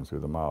shot him through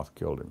the mouth,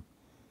 killed him.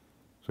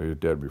 So he was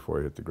dead before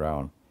he hit the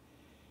ground.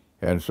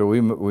 And so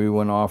we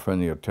went off in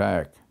the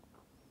attack,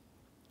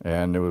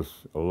 and there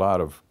was a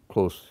lot of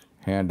close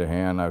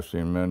hand-to-hand. I've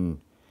seen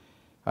men,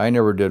 I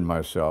never did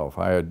myself.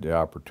 I had the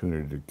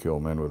opportunity to kill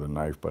men with a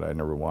knife, but I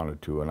never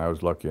wanted to, and I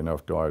was lucky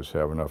enough to always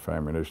have enough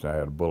ammunition. I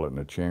had a bullet in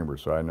the chamber,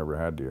 so I never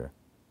had to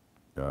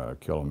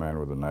kill a man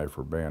with a knife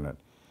or bayonet.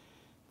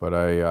 But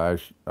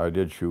I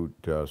did shoot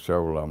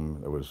several of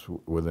them that was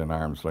within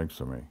arm's length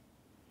of me.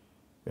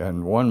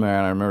 And one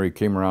man, I remember he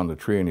came around the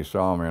tree and he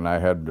saw me, and I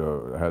had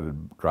to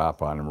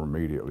drop on him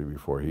immediately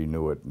before he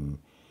knew it. And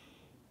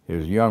he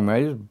was a young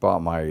man, he was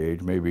about my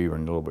age, maybe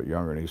even a little bit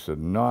younger, and he said,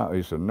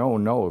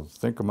 no,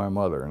 think of my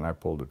mother, and I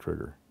pulled the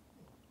trigger.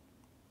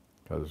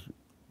 Because,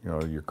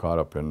 you're caught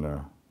up in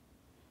the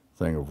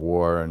thing of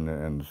war,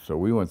 and so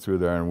we went through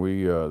there, and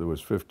there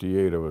was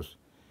 58 of us.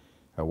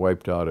 I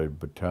wiped out a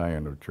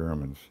battalion of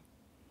Germans,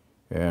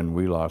 and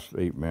we lost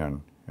 8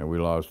 men, and we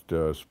lost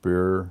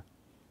Spear,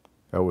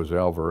 that was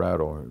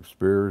Alvarado,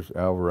 Spears,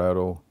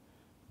 Alvarado,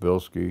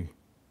 Bilski,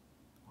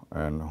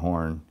 and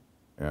Horn,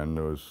 and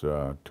there was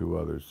 2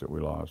 others that we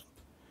lost.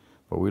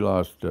 But we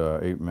lost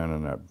 8 men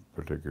in that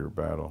particular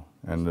battle,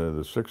 and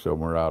the 6 of them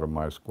were out of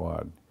my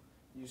squad.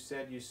 You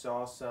said you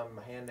saw some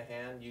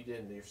hand-to-hand. You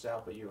didn't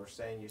yourself, but you were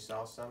saying you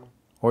saw some?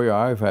 Oh yeah,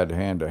 I've had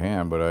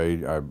hand-to-hand, but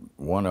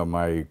one of them,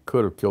 I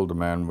could have killed a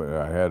man, but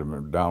I had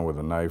him down with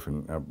a knife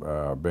and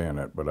a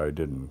bayonet, but I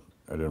didn't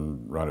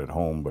run it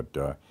home,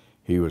 but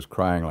he was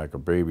crying like a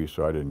baby,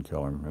 so I didn't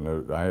kill him. And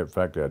in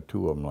fact, I had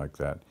 2 of them like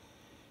that.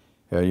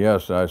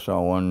 Yes, I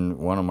saw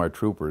one of my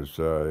troopers,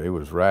 he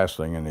was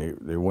wrestling, and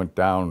they went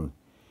down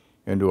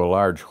into a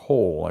large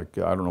hole, like,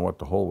 I don't know what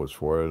the hole was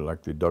for,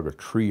 like they dug a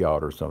tree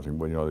out or something,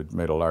 but they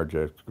made a large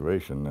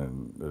excavation,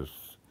 and this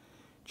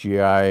GI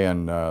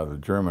and the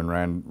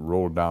German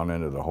rolled down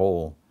into the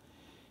hole,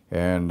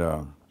 and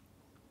so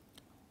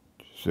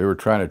they were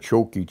trying to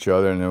choke each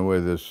other, and then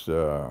with this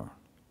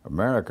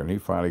American, he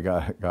finally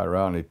got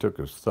around, and he took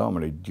his thumb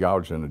and he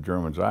gouged in the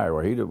German's eye.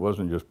 Well, he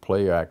wasn't just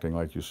play acting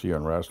like you see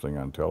on wrestling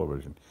on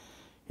television.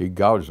 He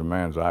gouged the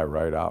man's eye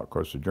right out. Of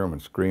course, the German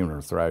screamed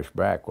or thrashed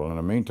back. Well, in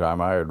the meantime,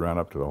 I had run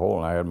up to the hole,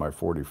 and I had my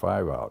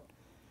 .45 out,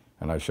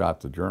 and I shot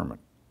the German.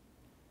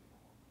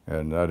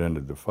 And that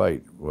ended the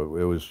fight.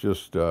 It was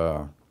just,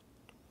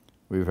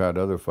 we've had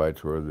other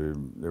fights where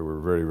they were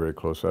very, very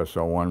close. I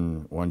saw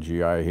one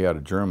GI, he had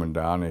a German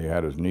down, and he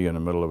had his knee in the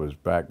middle of his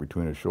back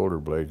between his shoulder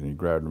blades, and he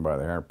grabbed him by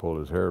the hair and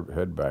pulled his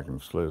head back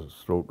and slit his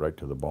throat right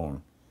to the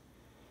bone.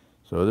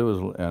 So there was,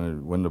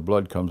 and when the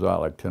blood comes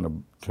out like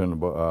 10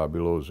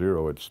 below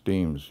 0, it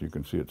steams. You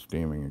can see it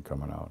steaming and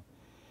coming out.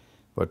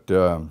 But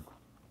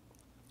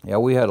yeah,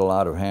 we had a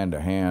lot of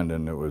hand-to-hand,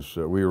 and it was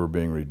we were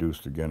being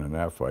reduced again in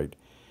that fight.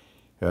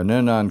 And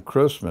then on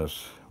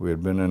Christmas, we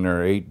had been in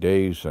there 8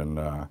 days, and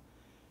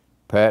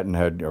Patton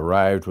had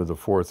arrived with the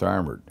 4th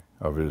Armored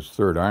of his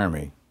 3rd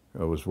Army.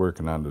 Was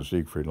working on the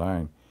Siegfried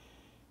Line,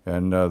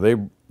 and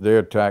they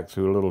attacked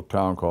through a little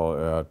town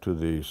called to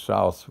the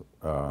south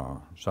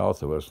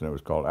of us, and it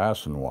was called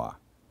Assinois.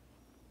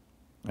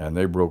 And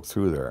they broke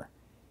through there.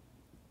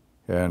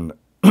 And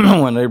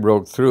when they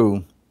broke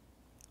through,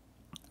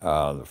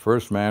 the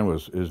first man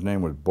his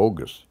name was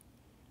Boggess,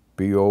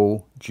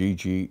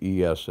 B-O-G-G-E-S-S.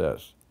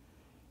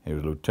 He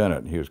was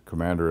lieutenant. He was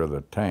commander of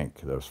the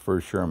tank, the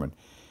 1st Sherman.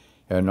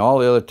 And all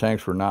the other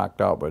tanks were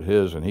knocked out but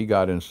his, and he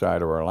got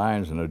inside of our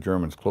lines, and the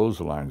Germans closed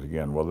the lines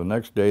again. Well, the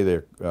next day,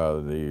 the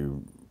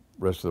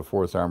rest of the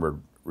 4th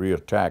Armored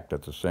reattacked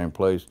at the same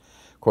place.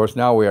 Of course,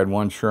 now we had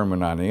one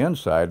Sherman on the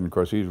inside, and of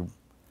course he's,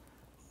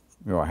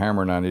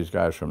 hammering on these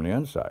guys from the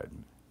inside.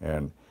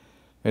 And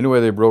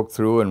anyway, they broke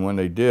through, and when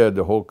they did,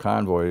 the whole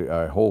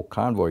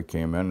convoy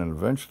came in, and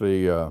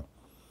eventually, I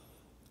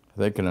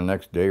think in the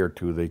next day or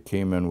two, they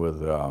came in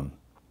with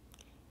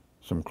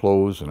some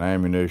clothes and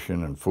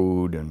ammunition and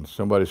food, and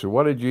somebody said,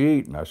 "What did you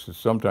eat?" And I said,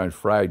 "Sometimes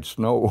fried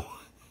snow."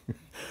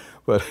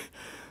 but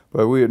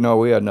we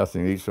had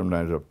nothing to eat,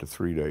 sometimes up to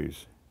 3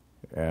 days.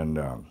 And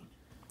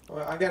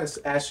well, I got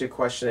to ask you a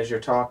question as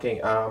you're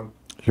talking.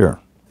 Sure.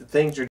 The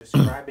things you're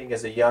describing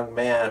as a young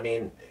man, I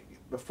mean,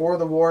 before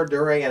the war,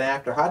 during, and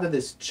after, how did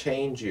this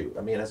change you?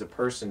 I mean, as a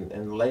person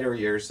in later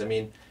years, I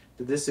mean,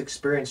 did this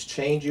experience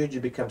change you? Did you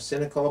become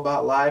cynical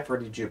about life, or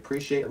did you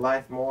appreciate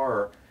life more?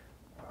 Or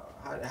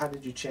how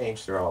did you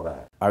change through all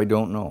that? I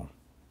don't know.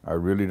 I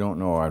really don't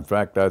know. In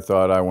fact, I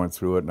thought I went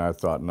through it and I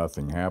thought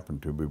nothing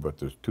happened to me, but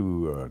there's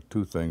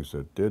two things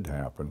that did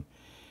happen.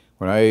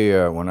 When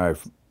I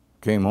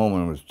came home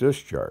and was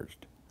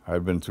discharged,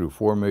 I'd been through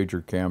 4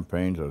 major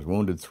campaigns. I was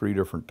wounded 3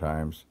 different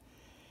times,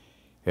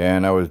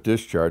 and I was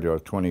discharged. I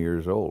was 20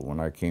 years old.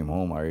 When I came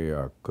home,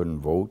 I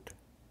couldn't vote.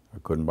 I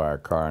couldn't buy a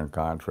car on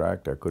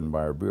contract. I couldn't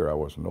buy a beer. I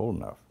wasn't old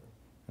enough,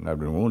 and I'd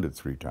been wounded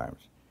 3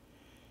 times.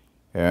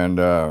 And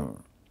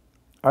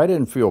I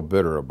didn't feel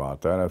bitter about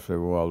that. I said,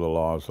 well, the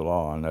law is the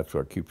law, and that's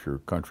what keeps your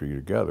country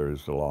together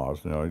is the laws.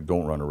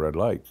 Don't run a red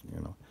light,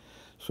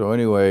 So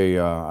anyway,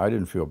 I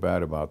didn't feel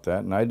bad about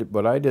that,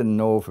 but I didn't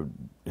know if it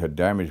had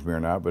damaged me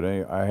or not, but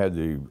I had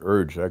the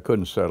urge. I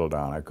couldn't settle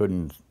down. I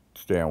couldn't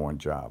stay on one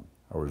job.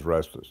 I was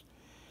restless.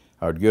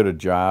 I would get a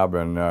job,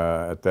 and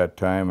at that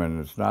time, and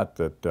it's not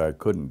that I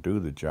couldn't do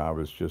the job,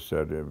 it's just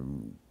that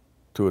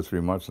 2 or 3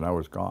 months and I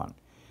was gone.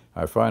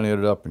 I finally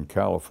ended up in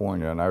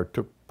California, and I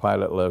took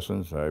pilot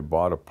lessons. I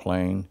bought a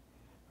plane,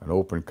 an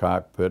open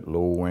cockpit,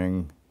 low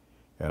wing,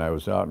 and I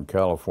was out in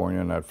California,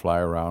 and I'd fly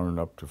around and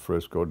up to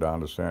Frisco, down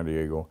to San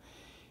Diego.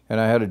 And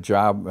I had a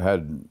job,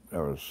 had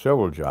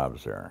several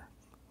jobs there.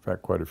 In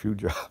fact, quite a few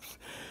jobs.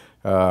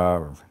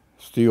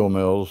 Steel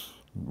mills,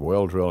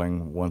 well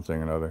drilling, one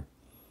thing or another.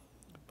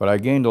 But I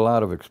gained a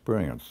lot of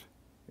experience.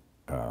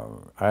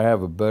 I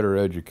have a better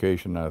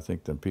education, I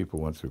think, than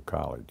people went through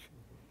college.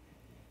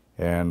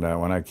 And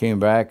when I came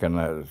back,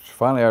 and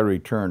finally I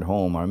returned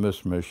home, I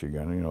missed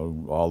Michigan.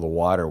 All the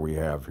water we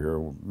have here.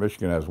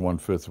 Michigan has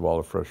 1/5 of all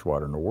the fresh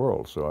water in the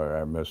world, so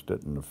I missed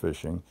it and the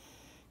fishing.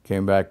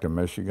 Came back to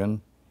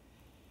Michigan.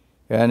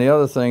 And the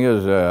other thing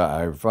is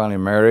I finally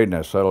married and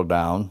I settled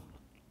down,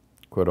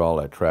 quit all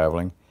that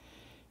traveling.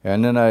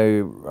 And then I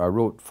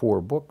wrote 4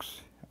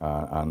 books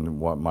on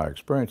what my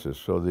experiences.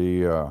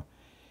 So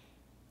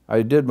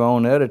I did my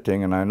own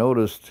editing, and I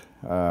noticed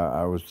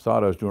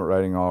thought I was doing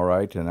writing all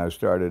right, and I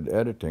started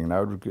editing, and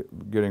I was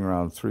getting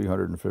around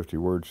 350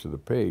 words to the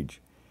page.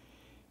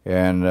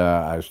 And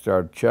I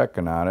started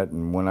checking on it,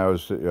 and when I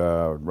was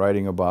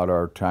writing about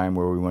our time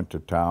where we went to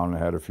town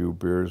and had a few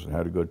beers and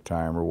had a good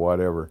time or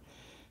whatever,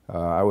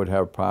 I would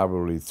have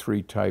probably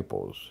 3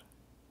 typos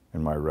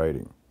in my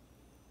writing.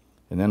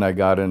 And then I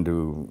got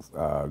into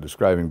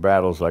describing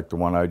battles like the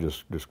one I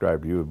just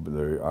described to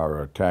you,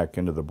 our attack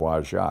into the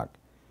Bois Jacques,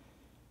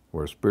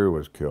 where Spear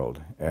was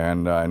killed.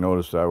 And I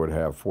noticed I would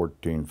have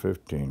 14,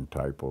 15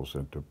 typos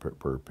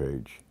per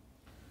page.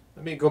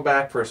 Let me go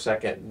back for a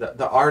second.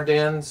 The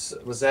Ardennes,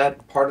 was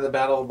that part of the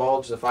Battle of the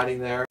Bulge, the fighting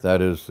there?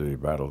 That is the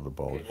Battle of the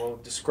Bulge. Okay, well,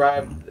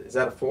 describe, is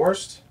that a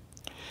forest?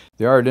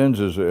 The Ardennes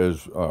is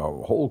a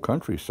whole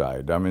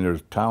countryside. I mean,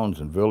 there's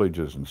towns and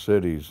villages and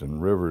cities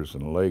and rivers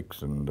and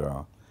lakes and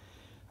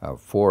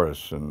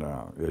forests. And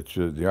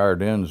the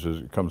Ardennes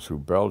it comes through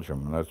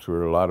Belgium, and that's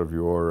where a lot of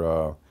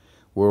your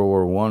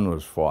World War I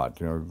was fought,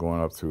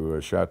 going up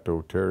through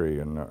Chateau Thierry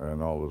and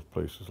all those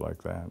places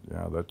like that.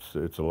 Yeah,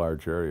 it's a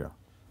large area.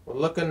 Well,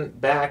 looking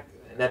back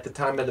at the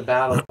time of the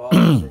Battle of the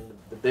Bulge, and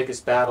the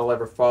biggest battle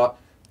ever fought,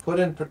 put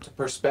in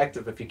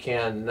perspective, if you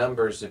can,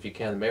 numbers, if you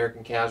can,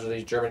 American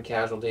casualties, German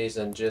casualties,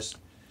 and just,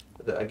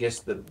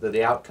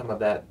 the outcome of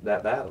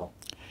that battle.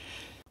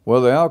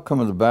 Well, the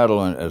outcome of the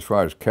battle, as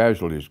far as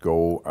casualties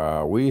go,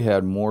 we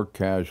had more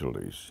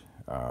casualties.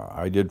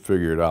 I did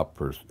figure it out.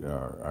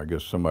 I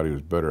guess somebody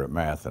who's better at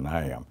math than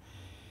I am.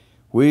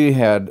 We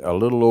had a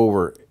little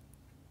over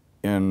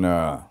in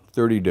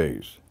 30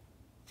 days.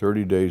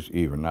 30 days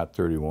even, not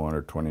 31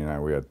 or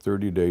 29. We had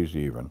 30 days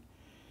even.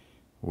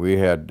 We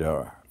had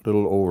a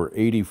little over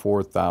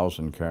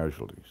 84,000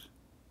 casualties.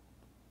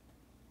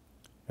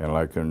 And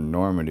like in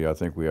Normandy, I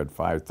think we had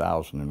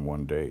 5,000 in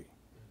one day.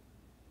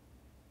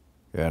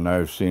 And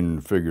I've seen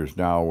figures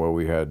now where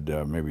we had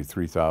maybe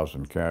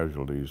 3,000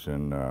 casualties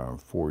in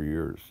 4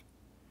 years.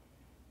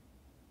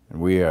 And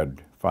we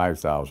had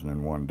 5,000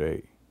 in one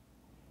day.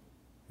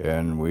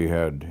 And we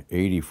had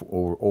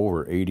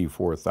over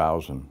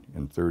 84,000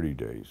 in 30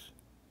 days.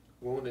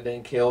 Wounded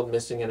and killed,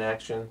 missing in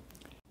action?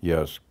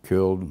 Yes,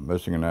 killed,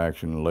 missing in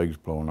action, legs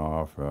blown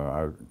off.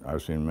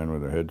 I've seen men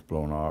with their heads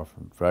blown off.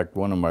 In fact,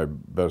 one of my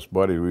best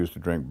buddies, we used to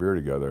drink beer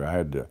together.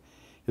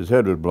 His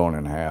head was blown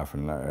in half,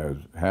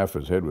 and half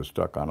his head was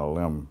stuck on a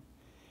limb.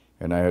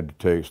 And I had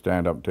to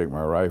stand up and take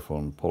my rifle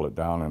and pull it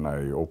down, and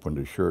I opened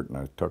his shirt, and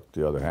I tucked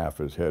the other half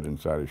of his head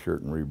inside his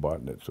shirt and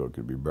rebuttoned it so it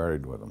could be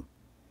buried with him.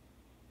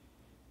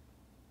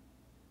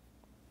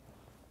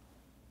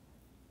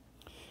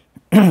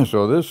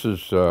 So this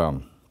is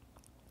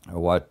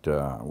what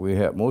we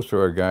had. Most of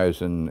our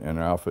guys in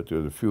our outfit, there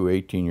was a few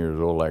 18 years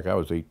old, like I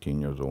was 18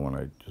 years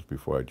old just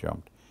before I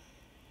jumped.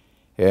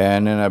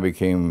 And then I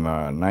became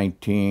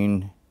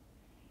 19,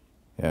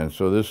 and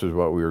so this is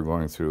what we were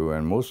going through.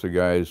 And most of the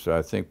guys,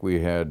 I think we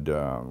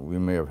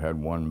may have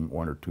had one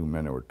or two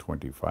men that were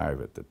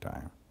 25 at the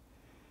time.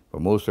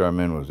 But most of our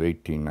men was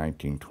 18,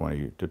 19,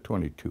 20 to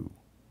 22.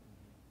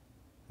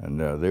 And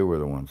they were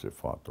the ones that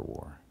fought the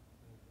war.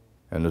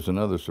 And there's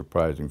another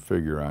surprising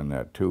figure on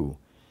that too,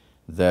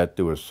 that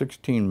there was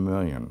 16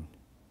 million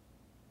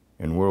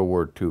in World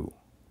War II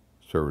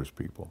service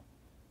people,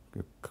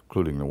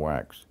 including the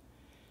WACs.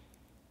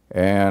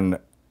 And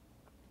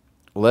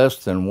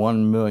less than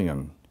 1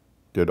 million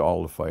did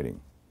all the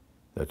fighting.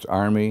 That's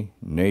Army,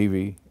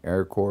 Navy,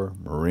 Air Corps,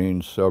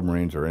 Marines,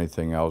 submarines, or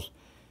anything else.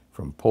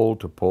 From pole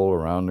to pole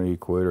around the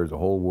equator, the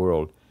whole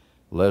world,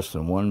 less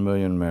than 1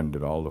 million men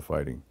did all the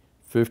fighting.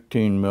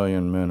 15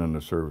 million men in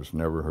the service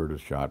never heard a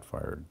shot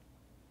fired.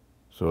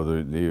 So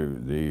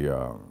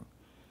the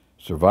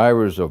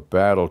survivors of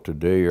battle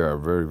today are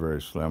very,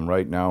 very slim.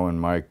 Right now in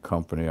my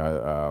company,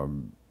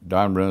 Don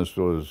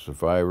Brennisville is a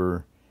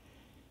survivor,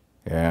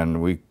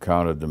 and we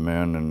counted the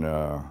men,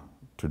 and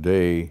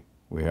today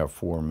we have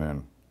 4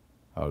 men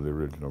out of the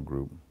original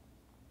group.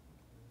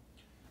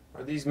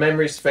 Are these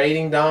memories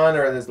fading, Don,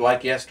 or is it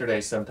like yesterday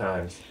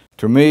sometimes?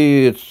 To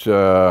me, it's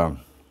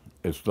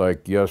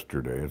like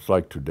yesterday. It's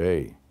like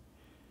today.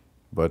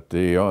 But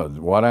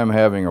what I'm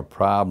having a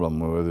problem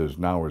with is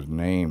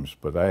names.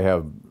 But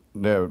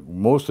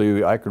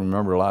mostly I can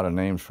remember a lot of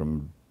names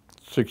from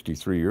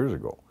 63 years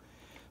ago.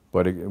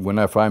 But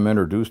if I'm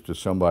introduced to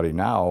somebody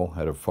now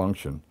at a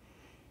function,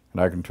 and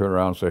I can turn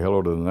around and say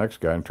hello to the next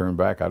guy and turn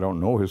back, I don't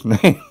know his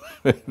name.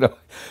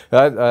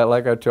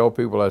 Like I tell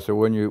people, I say,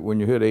 when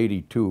you hit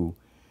 82,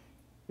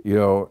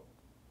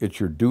 it's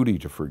your duty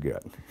to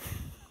forget.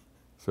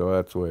 So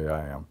that's the way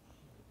I am.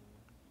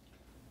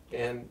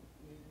 And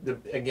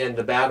again,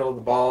 the Battle of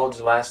the Bulge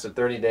lasted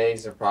 30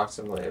 days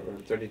approximately,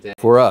 30 days.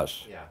 For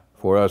us. Yeah.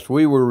 For us,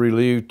 we were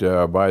relieved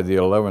by the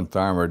 11th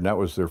Armored, and that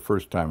was their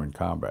first time in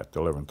combat, the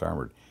 11th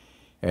Armored.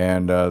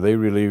 And they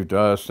relieved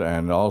us,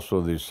 and also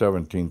the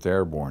 17th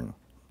Airborne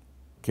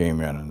came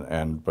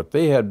in. But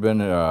they had been,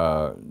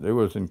 they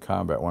was in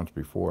combat once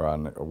before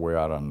way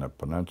out on the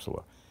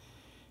peninsula.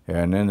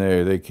 And then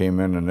they came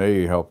in and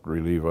they helped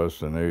relieve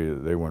us,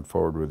 and they went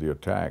forward with the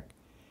attack.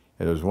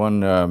 And there's one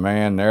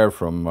man there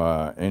from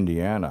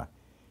Indiana,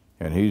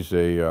 and he's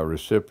a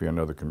recipient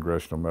of the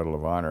Congressional Medal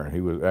of Honor. He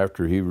was,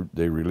 after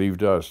they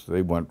relieved us,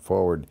 they went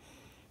forward,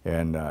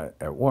 and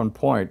at one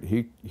point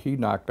he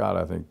knocked out,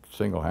 I think,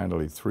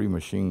 single-handedly 3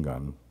 machine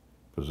gun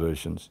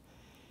positions.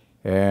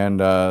 And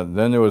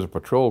then there was a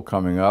patrol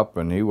coming up,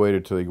 and he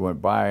waited till he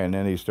went by, and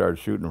then he started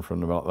shooting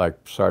from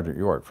like Sergeant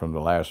York, from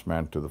the last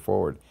man to the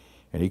forward,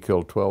 and he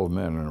killed 12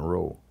 men in a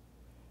row.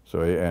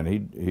 So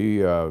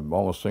he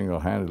almost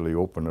single-handedly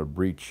opened a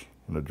breach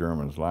in the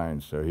Germans'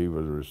 lines. So he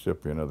was a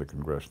recipient of the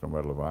Congressional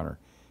Medal of Honor.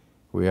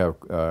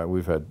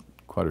 We've had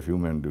quite a few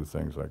men do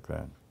things like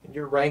that. And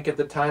your rank at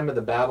the time of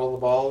the Battle of the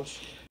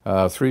Bulge?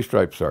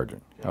 3-stripe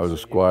sergeant. I was a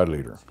squad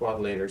leader. Squad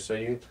leader. So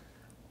you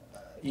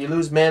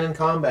lose men in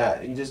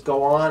combat. You just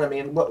go on. I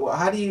mean,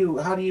 how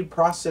do you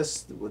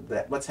process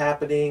what's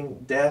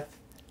happening? Death.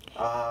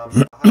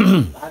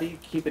 How do you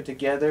keep it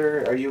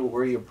together?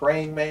 Were you a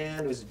praying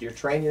man? Was it your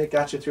training that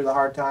got you through the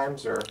hard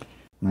times, or?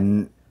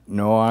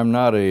 No, I'm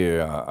not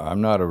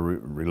a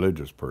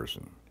religious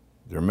person.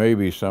 There may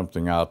be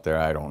something out there,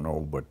 I don't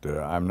know, but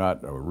I'm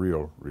not a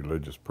real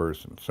religious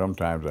person.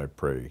 Sometimes I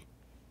pray.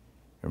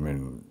 I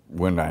mean,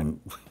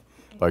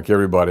 like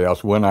everybody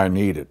else, when I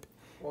need it.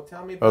 Well,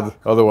 tell me about.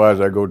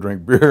 Otherwise, I go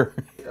drink beer.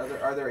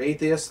 Are there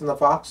atheists in the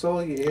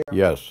foxhole?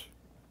 Yes.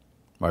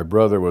 My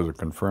brother was a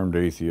confirmed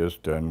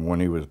atheist, and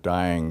when he was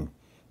dying,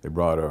 they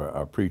brought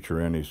a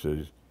preacher in. He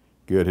says,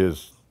 "Get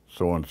his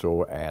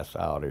so-and-so ass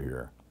out of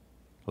here.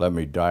 Let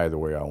me die the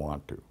way I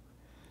want to."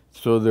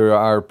 So there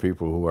are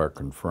people who are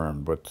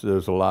confirmed, but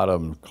there's a lot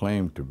of them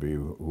claim to be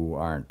who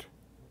aren't.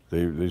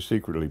 They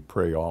secretly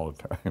pray all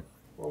the time.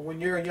 Well, when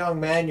you're a young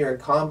man, you're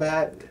in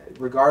combat,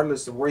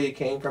 regardless of where you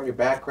came from, your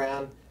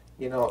background,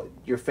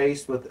 you're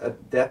faced with a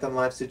death and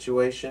life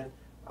situation.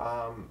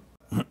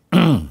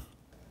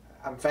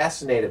 I'm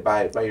fascinated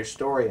by your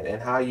story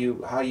and how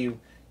you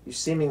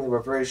seemingly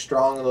were very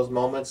strong in those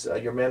moments.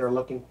 Your men are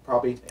looking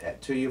probably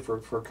to you for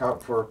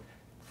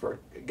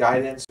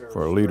guidance or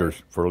for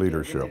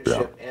leadership.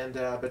 Yeah. And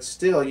but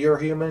still, you're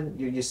human.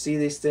 You see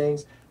these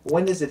things.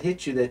 When does it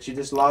hit you that you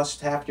just lost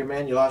half your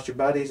men? You lost your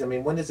buddies. I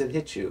mean, when does it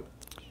hit you?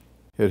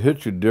 It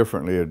hit you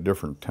differently at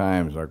different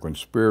times. Like when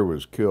Spear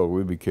was killed,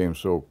 we became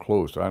so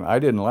close. I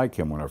didn't like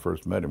him when I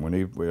first met him.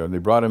 When they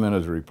brought him in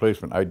as a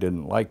replacement, I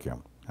didn't like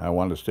him. I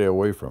wanted to stay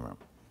away from him.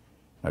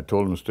 I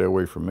told him to stay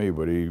away from me,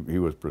 but he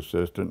was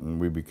persistent, and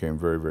we became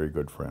very, very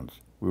good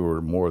friends. We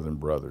were more than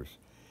brothers.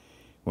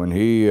 When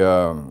he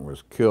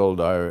was killed,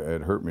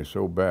 it hurt me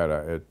so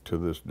bad to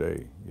this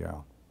day. Yeah,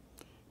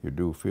 you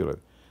do feel it.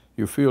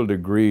 You feel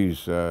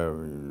degrees.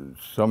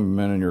 Some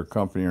men in your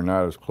company are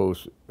not as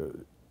close.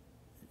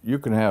 You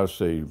can have,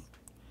 say,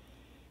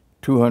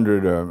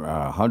 200,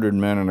 100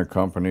 men in a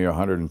company,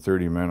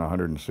 130 men,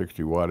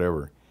 160,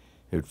 whatever.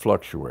 It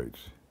fluctuates.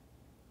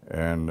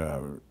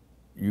 And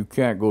you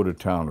can't go to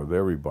town with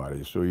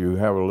everybody. So you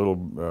have a little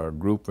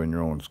group in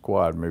your own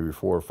squad, maybe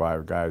 4 or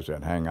 5 guys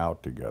that hang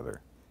out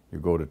together. You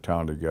go to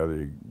town together,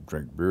 you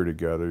drink beer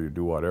together, you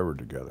do whatever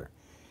together.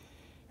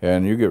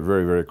 And you get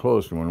very, very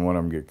close, and when one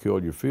of them get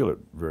killed, you feel it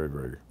very,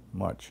 very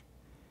much.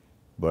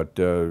 But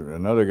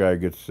another guy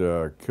gets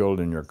killed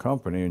in your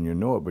company, and you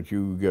know it, but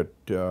you get,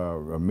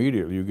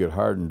 immediately you get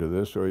hardened to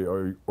this, or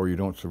you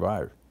don't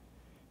survive.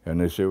 And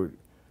they say,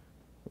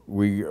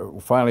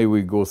 finally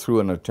we go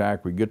through an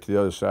attack, we get to the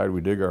other side,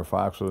 we dig our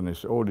foxhole, and they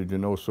say, oh, did you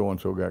know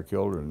so-and-so got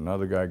killed, or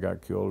another guy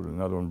got killed, and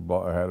another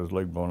one had his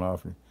leg blown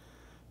off.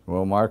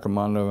 Well, mark him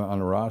on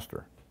the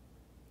roster.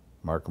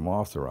 Mark him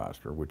off the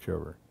roster,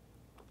 whichever.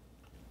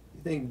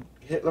 You think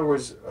Hitler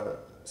was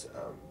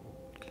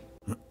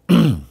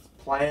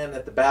plan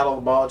at the Battle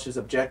of Bulge, his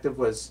objective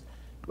was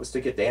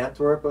to get to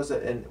Antwerp? Was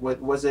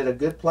it a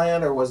good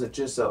plan, or was it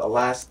just a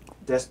last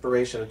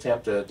desperation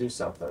attempt to do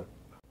something?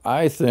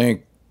 I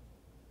think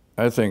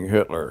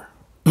Hitler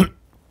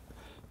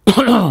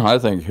I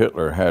think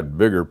Hitler had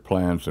bigger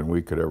plans than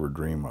we could ever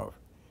dream of.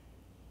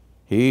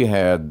 He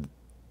had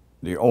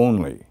the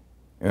only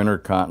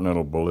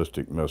intercontinental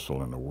ballistic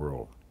missile in the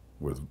world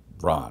with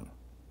Braun,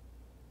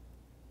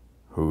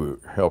 who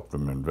helped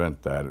him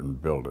invent that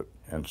and build it,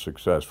 and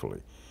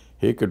successfully.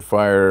 He could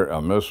fire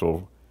a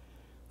missile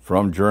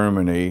from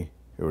Germany.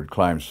 It would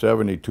climb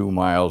 72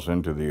 miles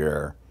into the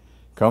air,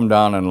 come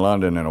down in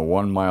London in a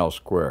 1-mile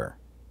square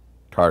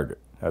target.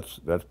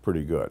 That's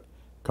pretty good,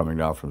 coming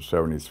down from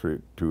 73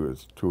 to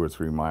 2 or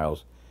 3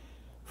 miles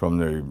from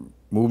the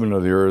movement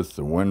of the Earth,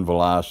 the wind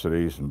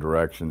velocities and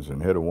directions,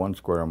 and hit a 1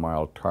 square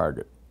mile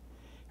target.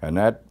 And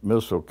that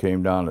missile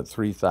came down at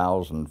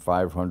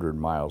 3,500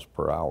 miles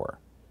per hour.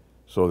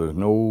 So there's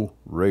no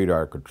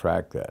radar could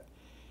track that.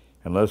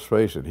 And let's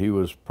face it, he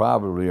was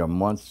probably a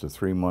month to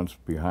 3 months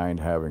behind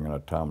having an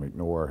atomic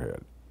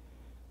warhead.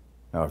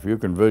 Now, if you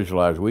can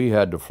visualize, we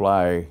had to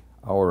fly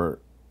our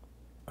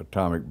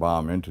atomic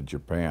bomb into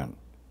Japan,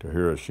 to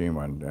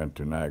Hiroshima and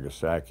to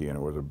Nagasaki, and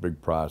it was a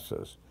big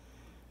process.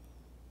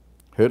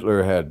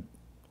 Hitler had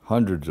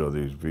hundreds of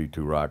these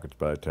V-2 rockets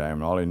by the time,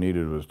 and all he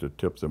needed was to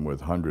tip them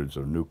with hundreds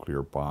of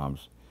nuclear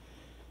bombs.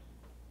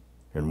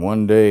 In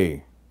one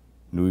day,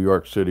 New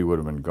York City would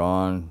have been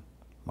gone,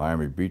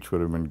 Miami Beach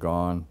would have been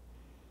gone,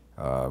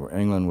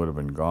 England would have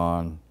been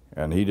gone,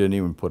 and he didn't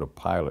even put a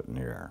pilot in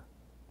the air.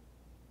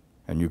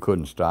 And you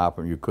couldn't stop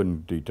him, you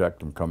couldn't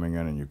detect him coming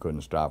in, and you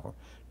couldn't stop him.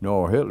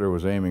 No, Hitler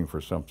was aiming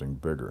for something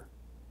bigger.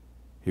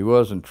 He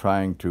wasn't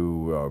trying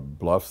to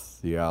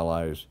bluff the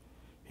Allies.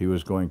 He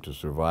was going to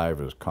survive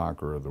as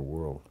conqueror of the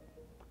world.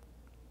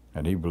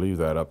 And he believed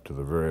that up to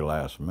the very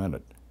last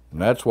minute.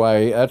 And that's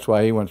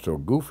why he went so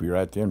goofy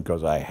right at the end,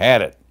 because I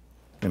had it.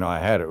 You know, I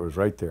had it. It was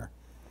right there.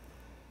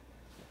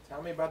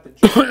 Tell me about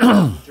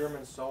the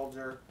German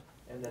soldier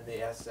and then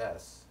the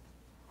SS.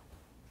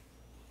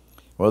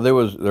 Well, there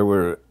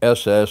were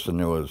SS and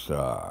there was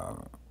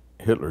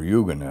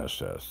Hitler-Jugend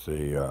SS.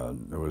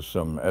 There was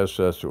some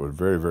SS that was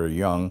very, very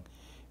young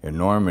in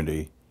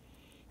Normandy,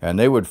 and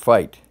they would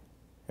fight.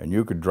 And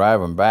you could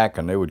drive them back,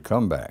 and they would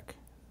come back.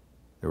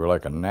 They were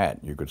like a gnat.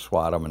 You could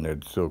swat them, and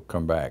they'd still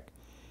come back.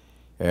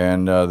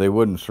 And they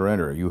wouldn't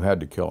surrender. You had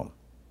to kill them.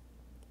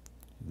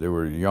 They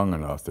were young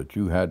enough that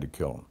you had to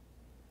kill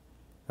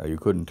them. You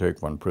couldn't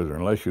take one prisoner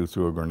unless you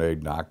threw a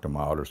grenade, knocked him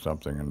out or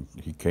something, and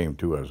he came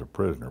to as a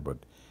prisoner. But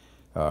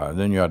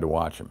then you had to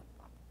watch him.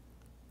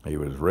 He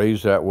was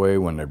raised that way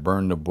when they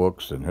burned the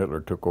books, and Hitler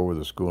took over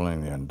the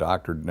schooling. They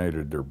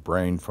indoctrinated their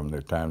brain from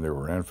the time they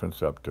were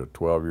infants up to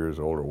 12 years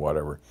old or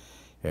whatever.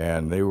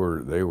 And they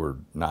were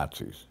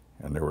Nazis,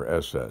 and they were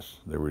SS.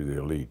 They were the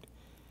elite.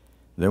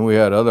 Then we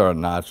had other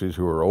Nazis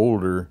who were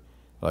older,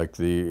 like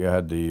you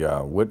had the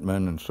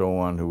Whitman and so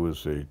on, who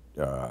was a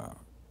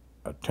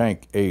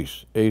tank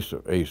ace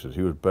of aces.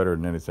 He was better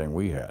than anything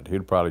we had.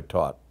 He'd probably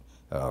taught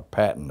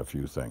Patton a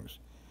few things.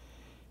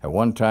 At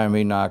one time,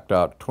 he knocked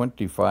out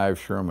 25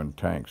 Sherman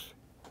tanks.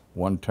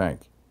 One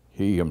tank,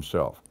 he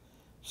himself,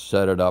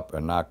 set it up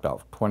and knocked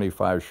out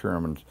 25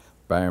 Shermans.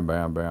 Bam,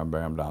 bam, bam,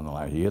 bam, down the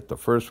line. He hit the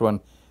first one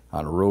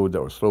on a road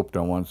that was sloped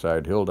on one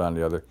side, hilled on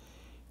the other,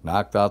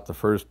 knocked out the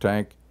first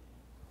tank,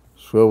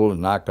 swiveled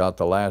and knocked out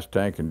the last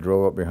tank, and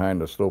drove up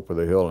behind the slope of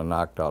the hill and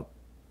knocked out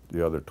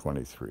the other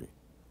 23.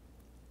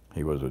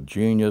 He was a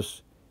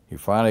genius. He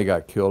finally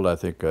got killed. I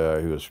think he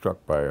was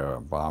struck by a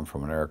bomb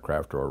from an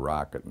aircraft or a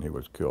rocket, and he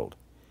was killed.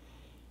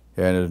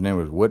 and his name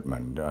was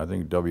Whitman. I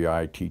think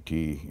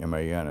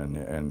Wittman,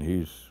 and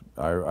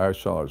I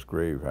saw his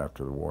grave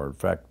after the war. In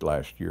fact,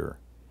 last year.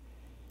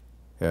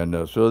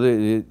 And so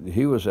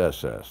he was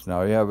SS.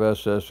 Now you have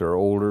SS that are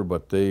older,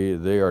 but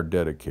they are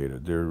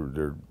dedicated.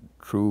 They're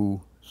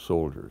true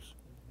soldiers,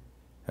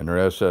 and they're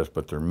SS,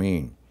 but they're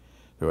mean.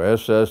 So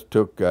SS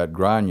took at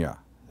Grania.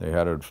 They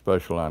had a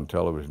special on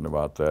television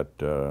about that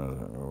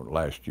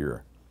last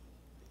year.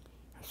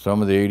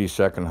 Some of the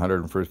 82nd,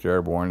 101st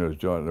Airborne,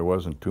 there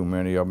wasn't too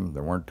many of them.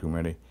 There weren't too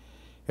many.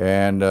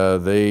 And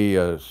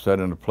they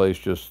set in a place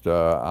just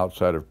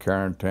outside of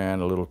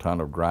Carentan, a little town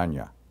of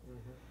Grania.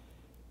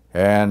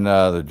 And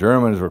the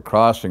Germans were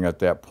crossing at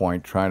that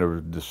point, trying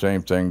to do the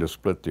same thing to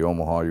split the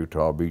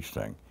Omaha-Utah Beach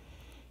thing.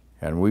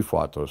 And we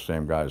fought those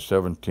same guys,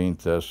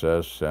 17th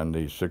SS and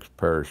the 6th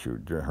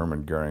Parachute,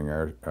 Hermann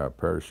Goering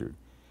Parachute.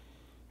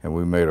 And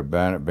we made a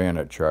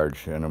bayonet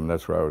charge in them.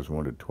 That's where I was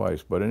wounded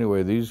twice. But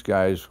anyway, these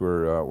guys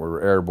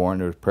were airborne.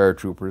 There was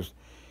paratroopers.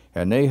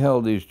 And they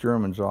held these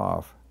Germans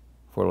off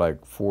for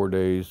like 4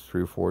 days,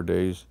 3 or 4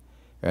 days.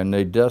 And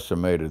they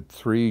decimated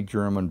 3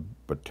 German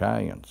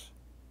battalions.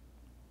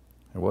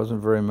 It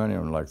wasn't very many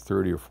of them, like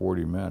 30 or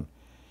 40 men.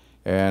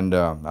 And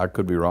I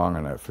could be wrong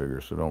on that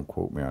figure, so don't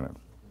quote me on it.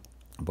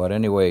 But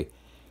anyway,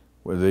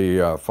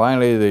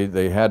 finally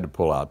they had to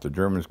pull out. The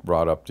Germans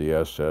brought up the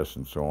SS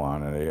and so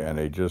on, and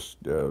they just,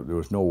 there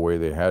was no way,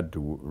 they had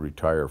to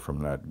retire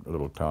from that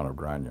little town of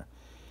Grania.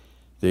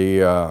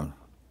 They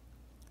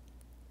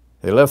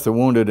left the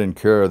wounded in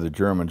care of the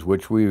Germans,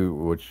 which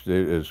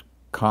is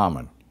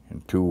common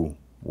in 2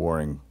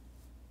 warring,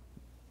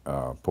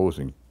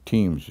 opposing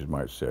teams, you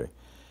might say.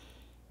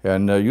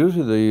 And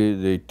usually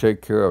they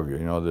take care of you.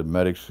 You know, the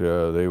medics,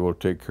 they will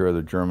take care of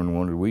the German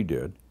wounded. We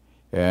did.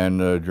 And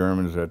the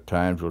Germans at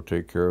times will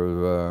take care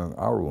of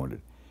our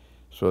wounded.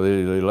 So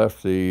they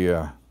left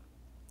their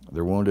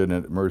wounded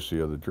at mercy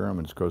of the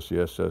Germans. Of course,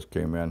 the SS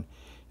came in.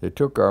 They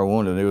took our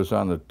wounded. They was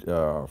on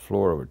the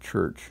floor of a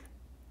church.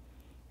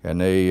 And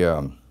they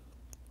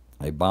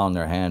bound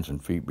their hands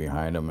and feet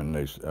behind them, and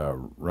they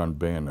run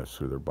bayonets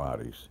through their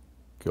bodies,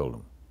 killed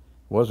them.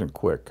 It wasn't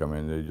quick. I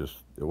mean,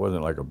 it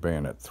wasn't like a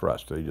bayonet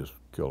thrust. They just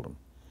killed them.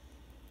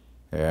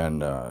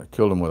 And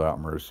killed them without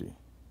mercy.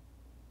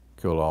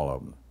 Killed all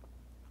of them.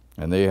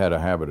 And they had a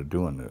habit of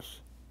doing this.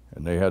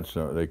 And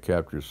they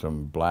captured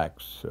some black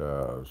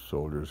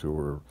soldiers who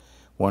were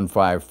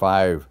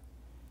 155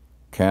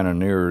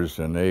 cannoneers,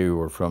 and they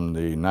were from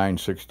the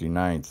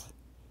 969th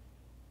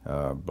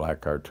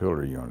Black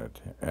Artillery Unit.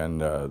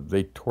 And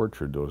they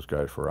tortured those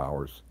guys for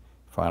hours.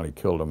 Finally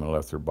killed them and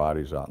left their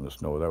bodies out in the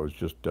snow. That was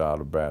just out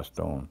of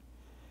Bastogne.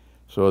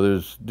 So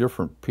there's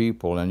different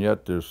people, and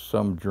yet there's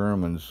some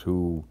Germans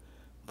who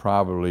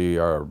probably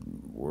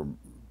were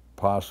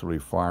possibly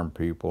farm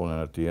people,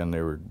 and at the end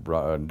they were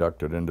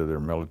inducted into their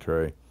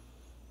military.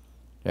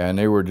 And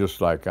they were just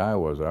like I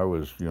was. I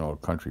was, you know, a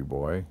country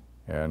boy,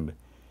 and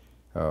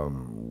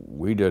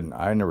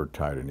I never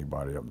tied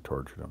anybody up and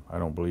tortured them. I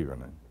don't believe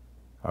in it.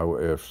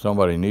 If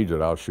somebody needs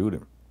it, I'll shoot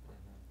him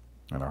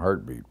in a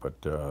heartbeat.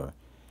 But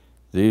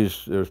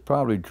there's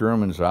probably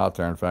Germans out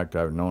there. In fact,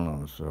 I've known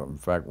them. So, in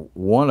fact,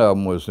 one of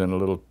them was in a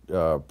little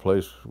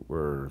place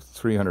where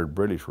 300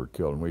 British were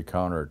killed, and we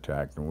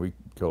counterattacked, and we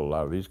killed a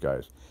lot of these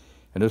guys.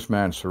 And this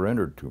man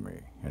surrendered to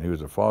me, and he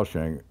was a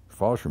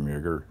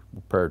Fallschirmjäger,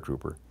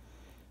 paratrooper,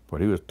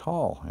 but he was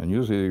tall, and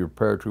usually your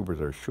paratroopers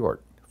are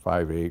short,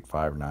 5'8",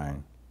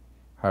 5'9",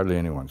 hardly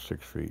anyone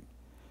 6 feet.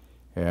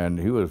 And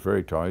he was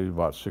very tall. He was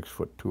about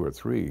 6'2" or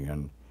 3",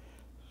 and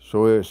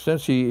so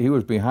since he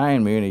was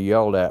behind me, and he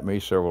yelled at me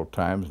several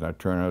times, and I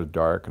turned, it was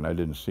dark, and I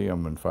didn't see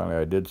him, and finally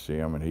I did see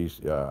him, and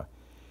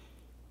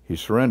he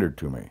surrendered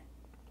to me.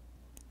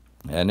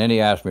 And then he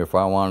asked me if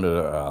I wanted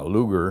a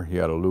Luger. He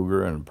had a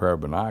Luger and a pair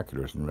of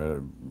binoculars,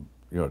 and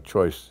you know,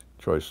 choice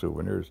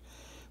souvenirs.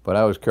 But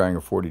I was carrying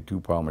a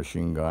 42-pound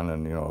machine gun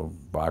and, you know,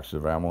 boxes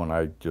of ammo, and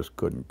I just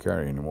couldn't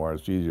carry anymore.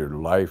 It's easier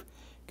to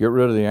get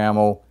rid of the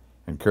ammo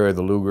and carry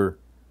the Luger,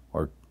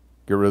 or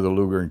get rid of the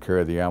Luger and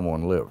carry the ammo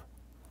and live.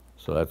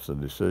 So that's the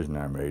decision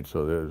I made.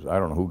 So I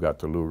don't know who got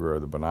the Luger or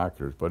the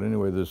binoculars, but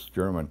anyway, this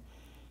German,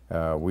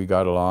 we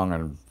got along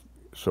and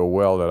so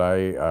well that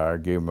I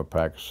gave him a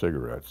pack of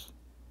cigarettes.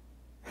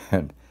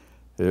 And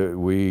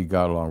we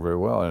got along very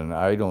well, and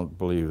I don't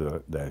believe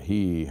that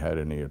he had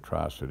any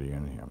atrocity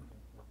in him.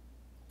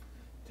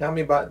 Tell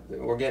me about,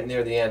 we're getting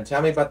near the end,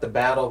 tell me about the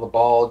Battle of the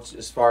Bulge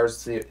as far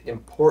as the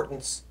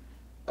importance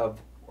of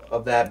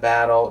that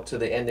battle to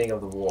the ending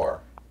of the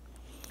war.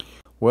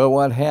 Well,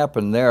 what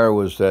happened there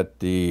was that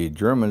the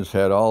Germans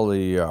had all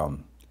the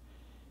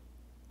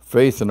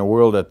faith in the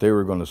world that they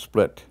were going to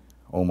split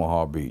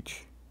Omaha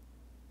Beach.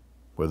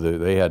 Well,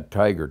 they had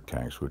Tiger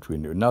tanks, which we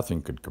knew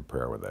nothing could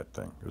compare with that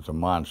thing. It was a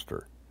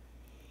monster.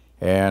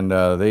 And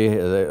a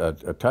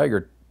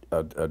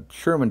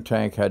Sherman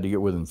tank had to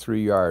get within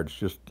 3 yards,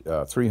 just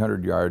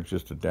 300 yards,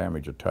 just to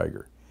damage a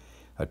Tiger.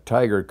 A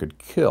Tiger could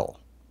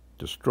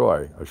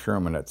destroy a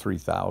Sherman at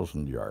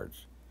 3,000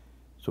 yards.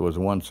 So it was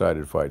a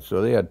one-sided fight.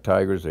 So they had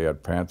Tigers, they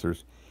had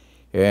Panthers,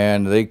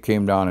 And they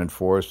came down in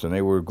force, and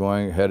they were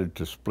headed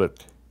to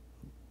split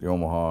the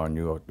Omaha and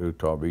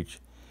Utah Beach.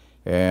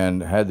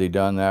 And had they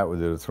done that, they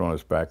would have thrown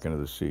us back into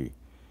the sea.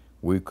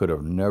 We could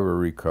have never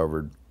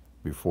recovered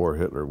before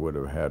Hitler would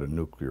have had a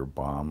nuclear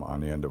bomb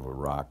on the end of a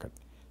rocket.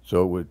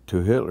 So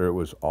to Hitler, it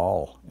was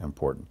all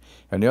important.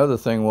 And the other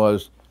thing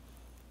was,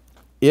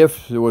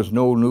 if there was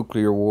no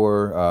nuclear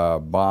war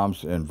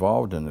bombs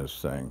involved in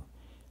this thing,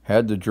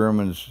 had the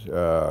Germans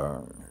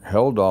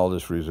held all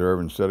this reserve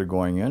instead of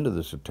going into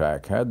this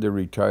attack, had they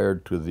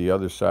retired to the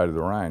other side of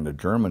the Rhine, the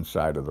German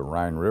side of the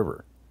Rhine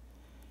River.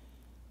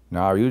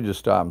 Now, you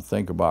just stop and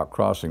think about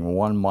crossing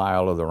 1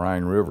 mile of the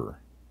Rhine River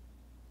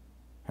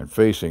and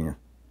facing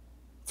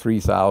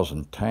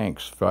 3,000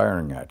 tanks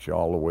firing at you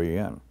all the way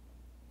in.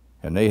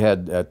 And they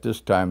had, at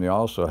this time, they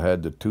also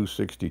had the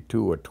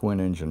 262, a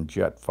twin-engine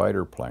jet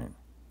fighter plane.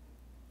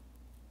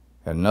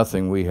 And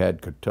nothing we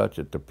had could touch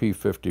it. The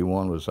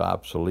P-51 was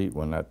obsolete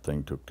when that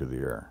thing took to the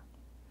air.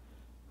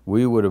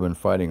 We would have been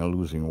fighting a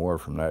losing war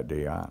from that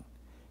day on.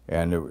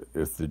 And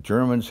if the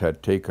Germans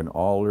had taken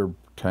all their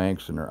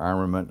tanks and their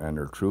armament and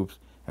their troops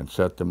and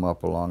set them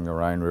up along the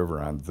Rhine River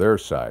on their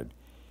side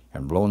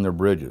and blown their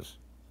bridges,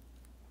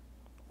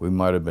 we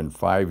might have been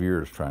 5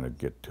 years trying to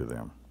get to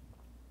them.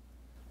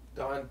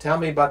 Don, tell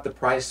me about the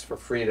price for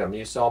freedom.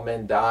 You saw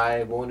men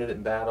die, wounded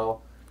in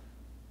battle.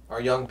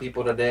 Our young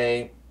people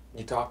today,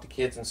 you talk to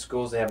kids in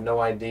schools, they have no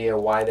idea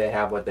why they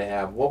have what they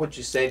have. What would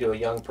you say to a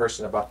young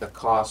person about the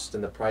cost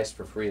and the price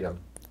for freedom?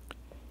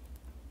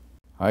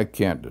 I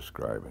can't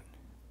describe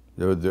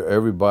it.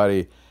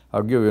 Everybody,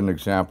 I'll give you an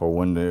example.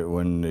 When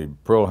the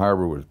Pearl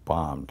Harbor was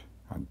bombed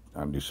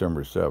on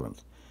December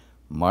 7th,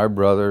 my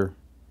brother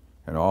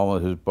and all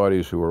of his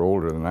buddies who were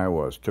older than I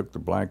was took the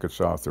blankets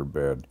off their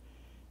bed.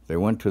 They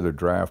went to the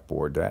draft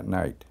board that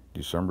night,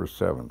 December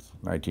 7th,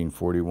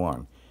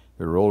 1941.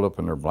 They rolled up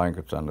in their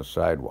blankets on the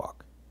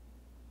sidewalk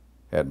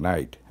at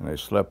night, and they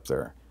slept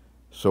there.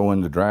 So when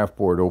the draft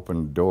board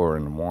opened the door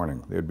in the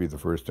morning, they'd be the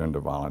first in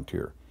to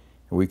volunteer.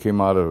 And we came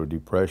out of a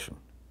depression.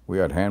 We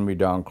had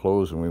hand-me-down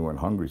clothes, and we went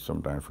hungry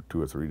sometimes for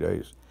 2 or 3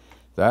 days.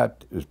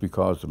 That is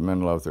because the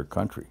men loved their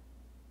country,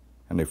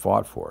 and they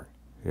fought for it.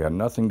 They had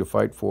nothing to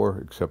fight for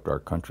except our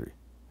country,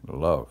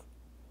 love,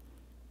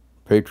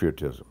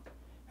 patriotism.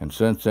 And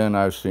since then,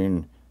 I've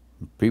seen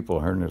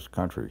people here in this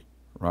country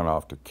run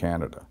off to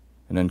Canada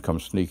and then come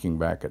sneaking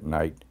back at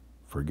night,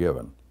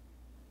 forgiven.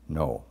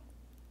 No.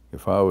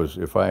 If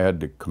I had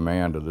the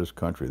command of this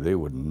country, they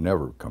would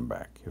never come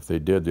back. If they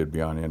did, they'd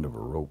be on the end of a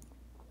rope.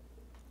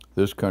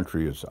 This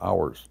country is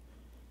ours.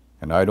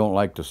 And I don't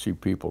like to see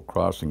people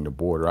crossing the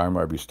border. I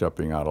might be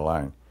stepping out of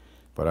line,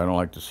 but I don't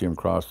like to see them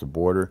cross the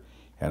border.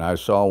 And I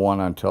saw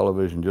one on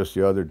television just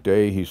the other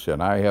day. He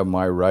said, I have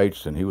my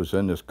rights, and he was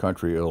in this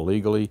country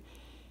illegally,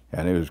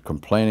 and he was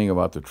complaining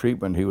about the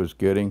treatment he was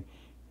getting.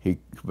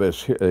 They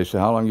said,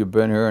 how long you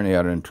been here? And he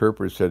had an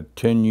interpreter, said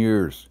 10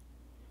 years.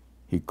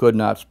 He could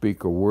not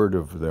speak a word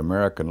of the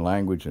American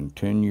language in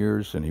 10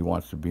 years, and he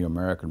wants to be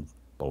American.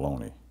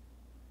 Baloney.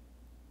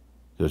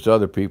 There's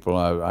other people.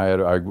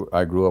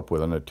 I grew up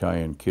with an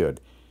Italian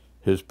kid.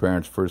 His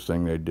parents, first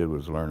thing they did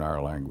was learn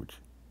our language.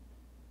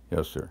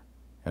 Yes, sir.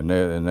 And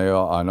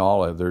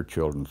all of their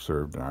children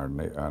served in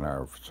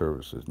our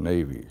services,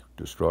 Navy,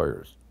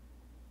 destroyers,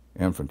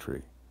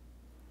 infantry.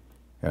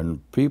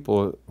 And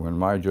people in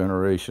my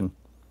generation,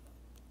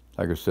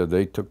 like I said,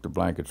 they took the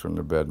blankets from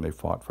their bed and they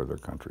fought for their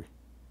country.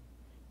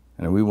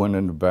 And we went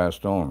into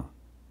Bastogne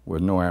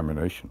with no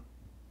ammunition,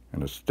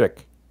 and a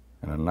stick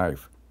and a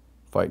knife,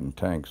 fighting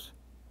tanks.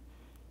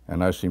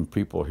 And I've seen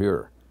people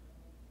here,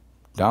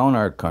 down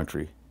our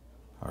country,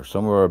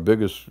 some of our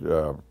biggest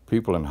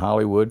people in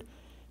Hollywood,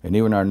 and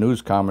even our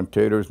news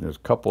commentators, and there's a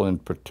couple in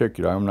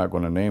particular, I'm not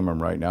going to name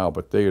them right now,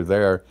 but they are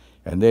there,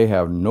 and they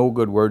have no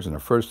good words, and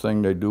the first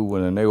thing they do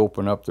when they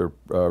open up their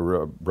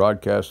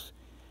broadcasts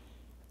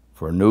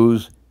for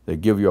news, they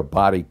give you a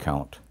body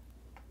count.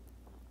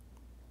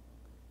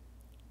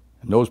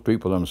 And those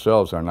people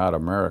themselves are not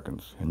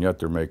Americans, and yet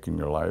they're making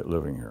their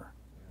living here.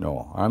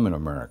 No, I'm an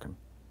American.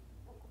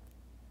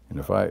 And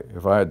if I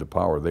had the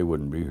power, they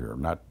wouldn't be here.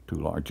 Not too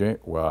long.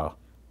 Well,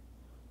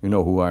 you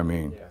know who I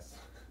mean.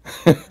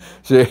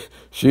 Yes.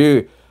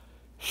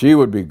 she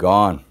would be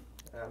gone.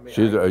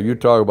 You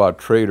talk about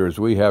traitors.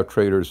 We have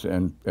traitors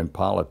in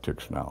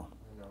politics now.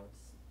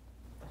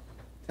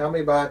 Tell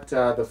me about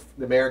the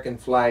American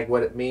flag,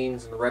 what it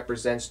means and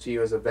represents to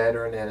you as a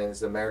veteran and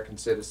as an American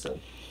citizen.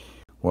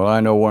 Well,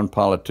 I know one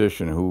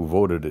politician who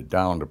voted it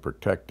down to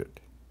protect it.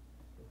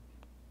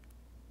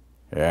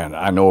 And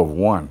I know of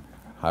one.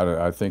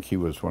 I think he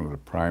was one of the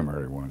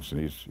primary ones,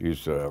 and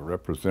he's a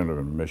representative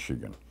in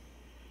Michigan.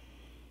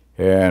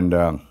 And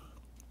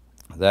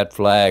that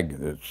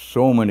flag,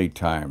 so many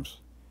times,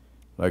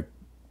 like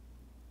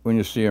when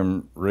you see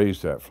him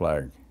raise that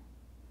flag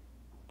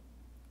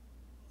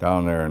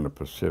down there in the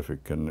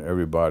Pacific, and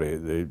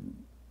everybody,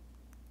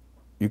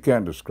 you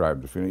can't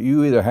describe the feeling.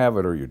 You either have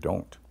it or you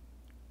don't.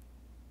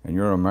 And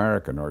you're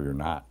American or you're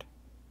not.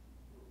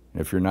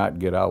 And if you're not,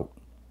 get out.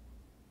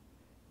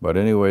 But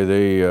anyway,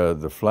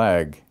 the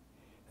flag,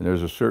 and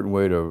there's a certain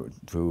way to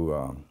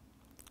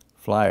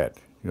fly it.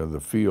 You know, the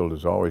field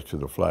is always to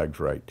the flag's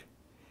right,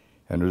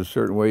 and there's a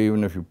certain way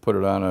even if you put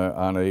it on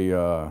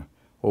a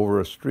over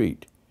a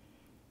street.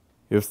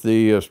 If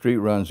the street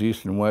runs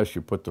east and west,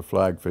 you put the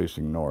flag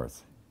facing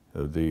north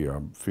of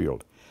the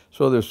field.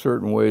 So there's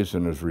certain ways,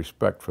 and there's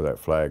respect for that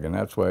flag, and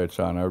that's why it's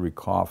on every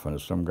coffin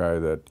of some guy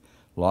that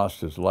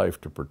lost his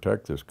life to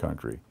protect this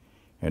country,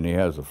 and he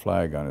has a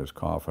flag on his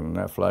coffin, and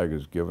that flag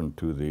is given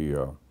to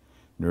the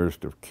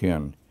nearest of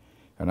kin.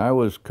 And I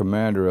was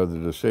commander of the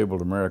Disabled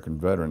American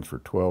Veterans for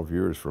 12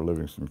 years for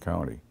Livingston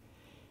County,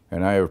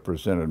 and I have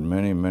presented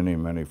many, many,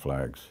 many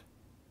flags.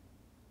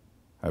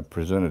 I've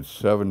presented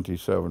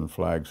 77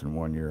 flags in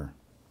 1 year,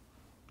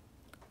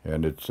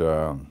 and it's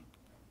and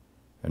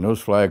those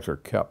flags are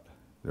kept.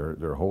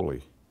 They're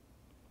holy,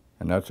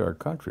 and that's our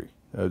country.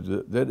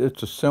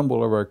 It's a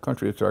symbol of our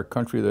country. It's our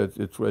country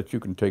that you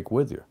can take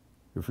with you.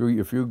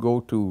 If you go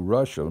to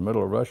Russia, the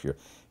middle of Russia,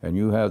 and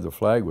you have the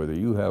flag with you,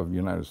 you have the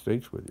United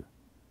States with you.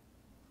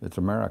 It's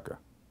America.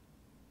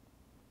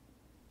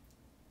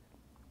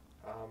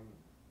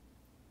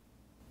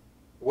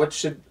 What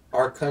should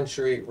our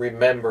country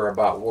remember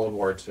about World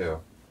War II?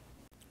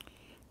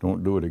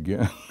 Don't do it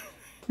again.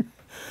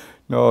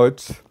 No,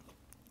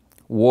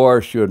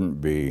 war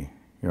shouldn't be.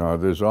 You know,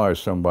 there's always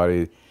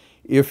somebody.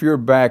 If you're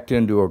backed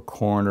into a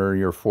corner,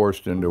 you're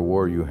forced into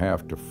war, you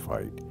have to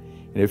fight.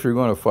 And if you're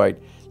going to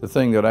fight, the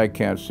thing that I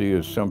can't see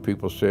is some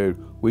people say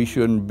we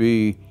shouldn't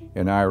be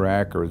in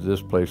Iraq or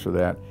this place or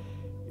that.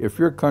 If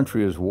your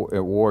country is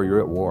at war, you're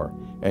at war.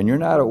 And you're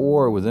not at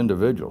war with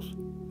individuals.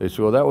 They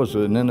say, well, that was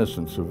an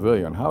innocent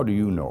civilian. How do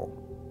you know?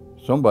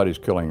 Somebody's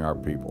killing our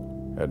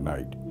people at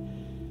night.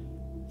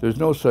 There's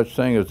no such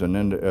thing as an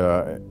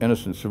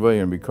innocent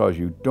civilian, because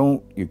you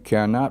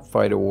cannot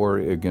fight a war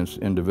against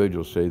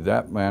individuals. Say,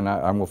 that man,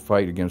 I'm going to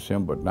fight against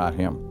him, but not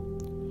him.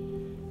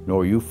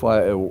 No,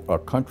 a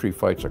country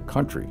fights a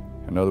country.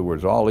 In other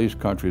words, all these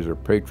countries are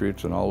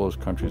patriots and all those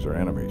countries are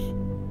enemies.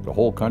 The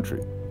whole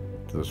country,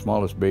 to the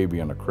smallest baby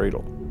in a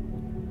cradle.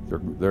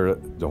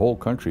 The whole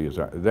country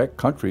that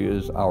country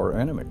is our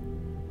enemy,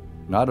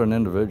 not an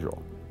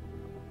individual.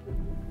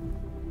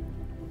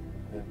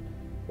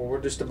 Well,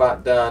 we're just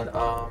about done.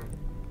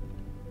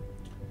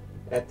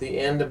 At the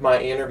end of my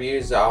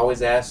interviews, I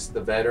always ask the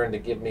veteran to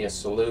give me a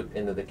salute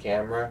into the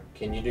camera.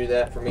 Can you do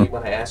that for me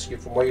when I ask you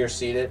from where you're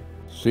seated?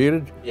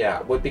 Seated?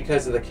 Yeah,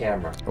 because of the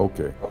camera.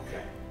 Okay.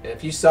 Okay. And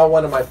if you saw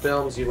one of my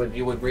films, you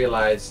would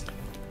realize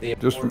the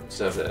importance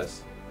of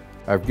this.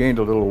 I've gained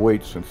a little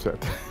weight since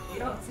that. You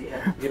don't see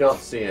it. You don't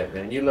see it,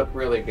 man. You look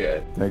really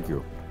good. Thank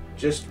you.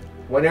 Just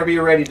whenever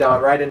you're ready, Don,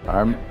 right in.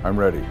 I'm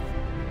ready.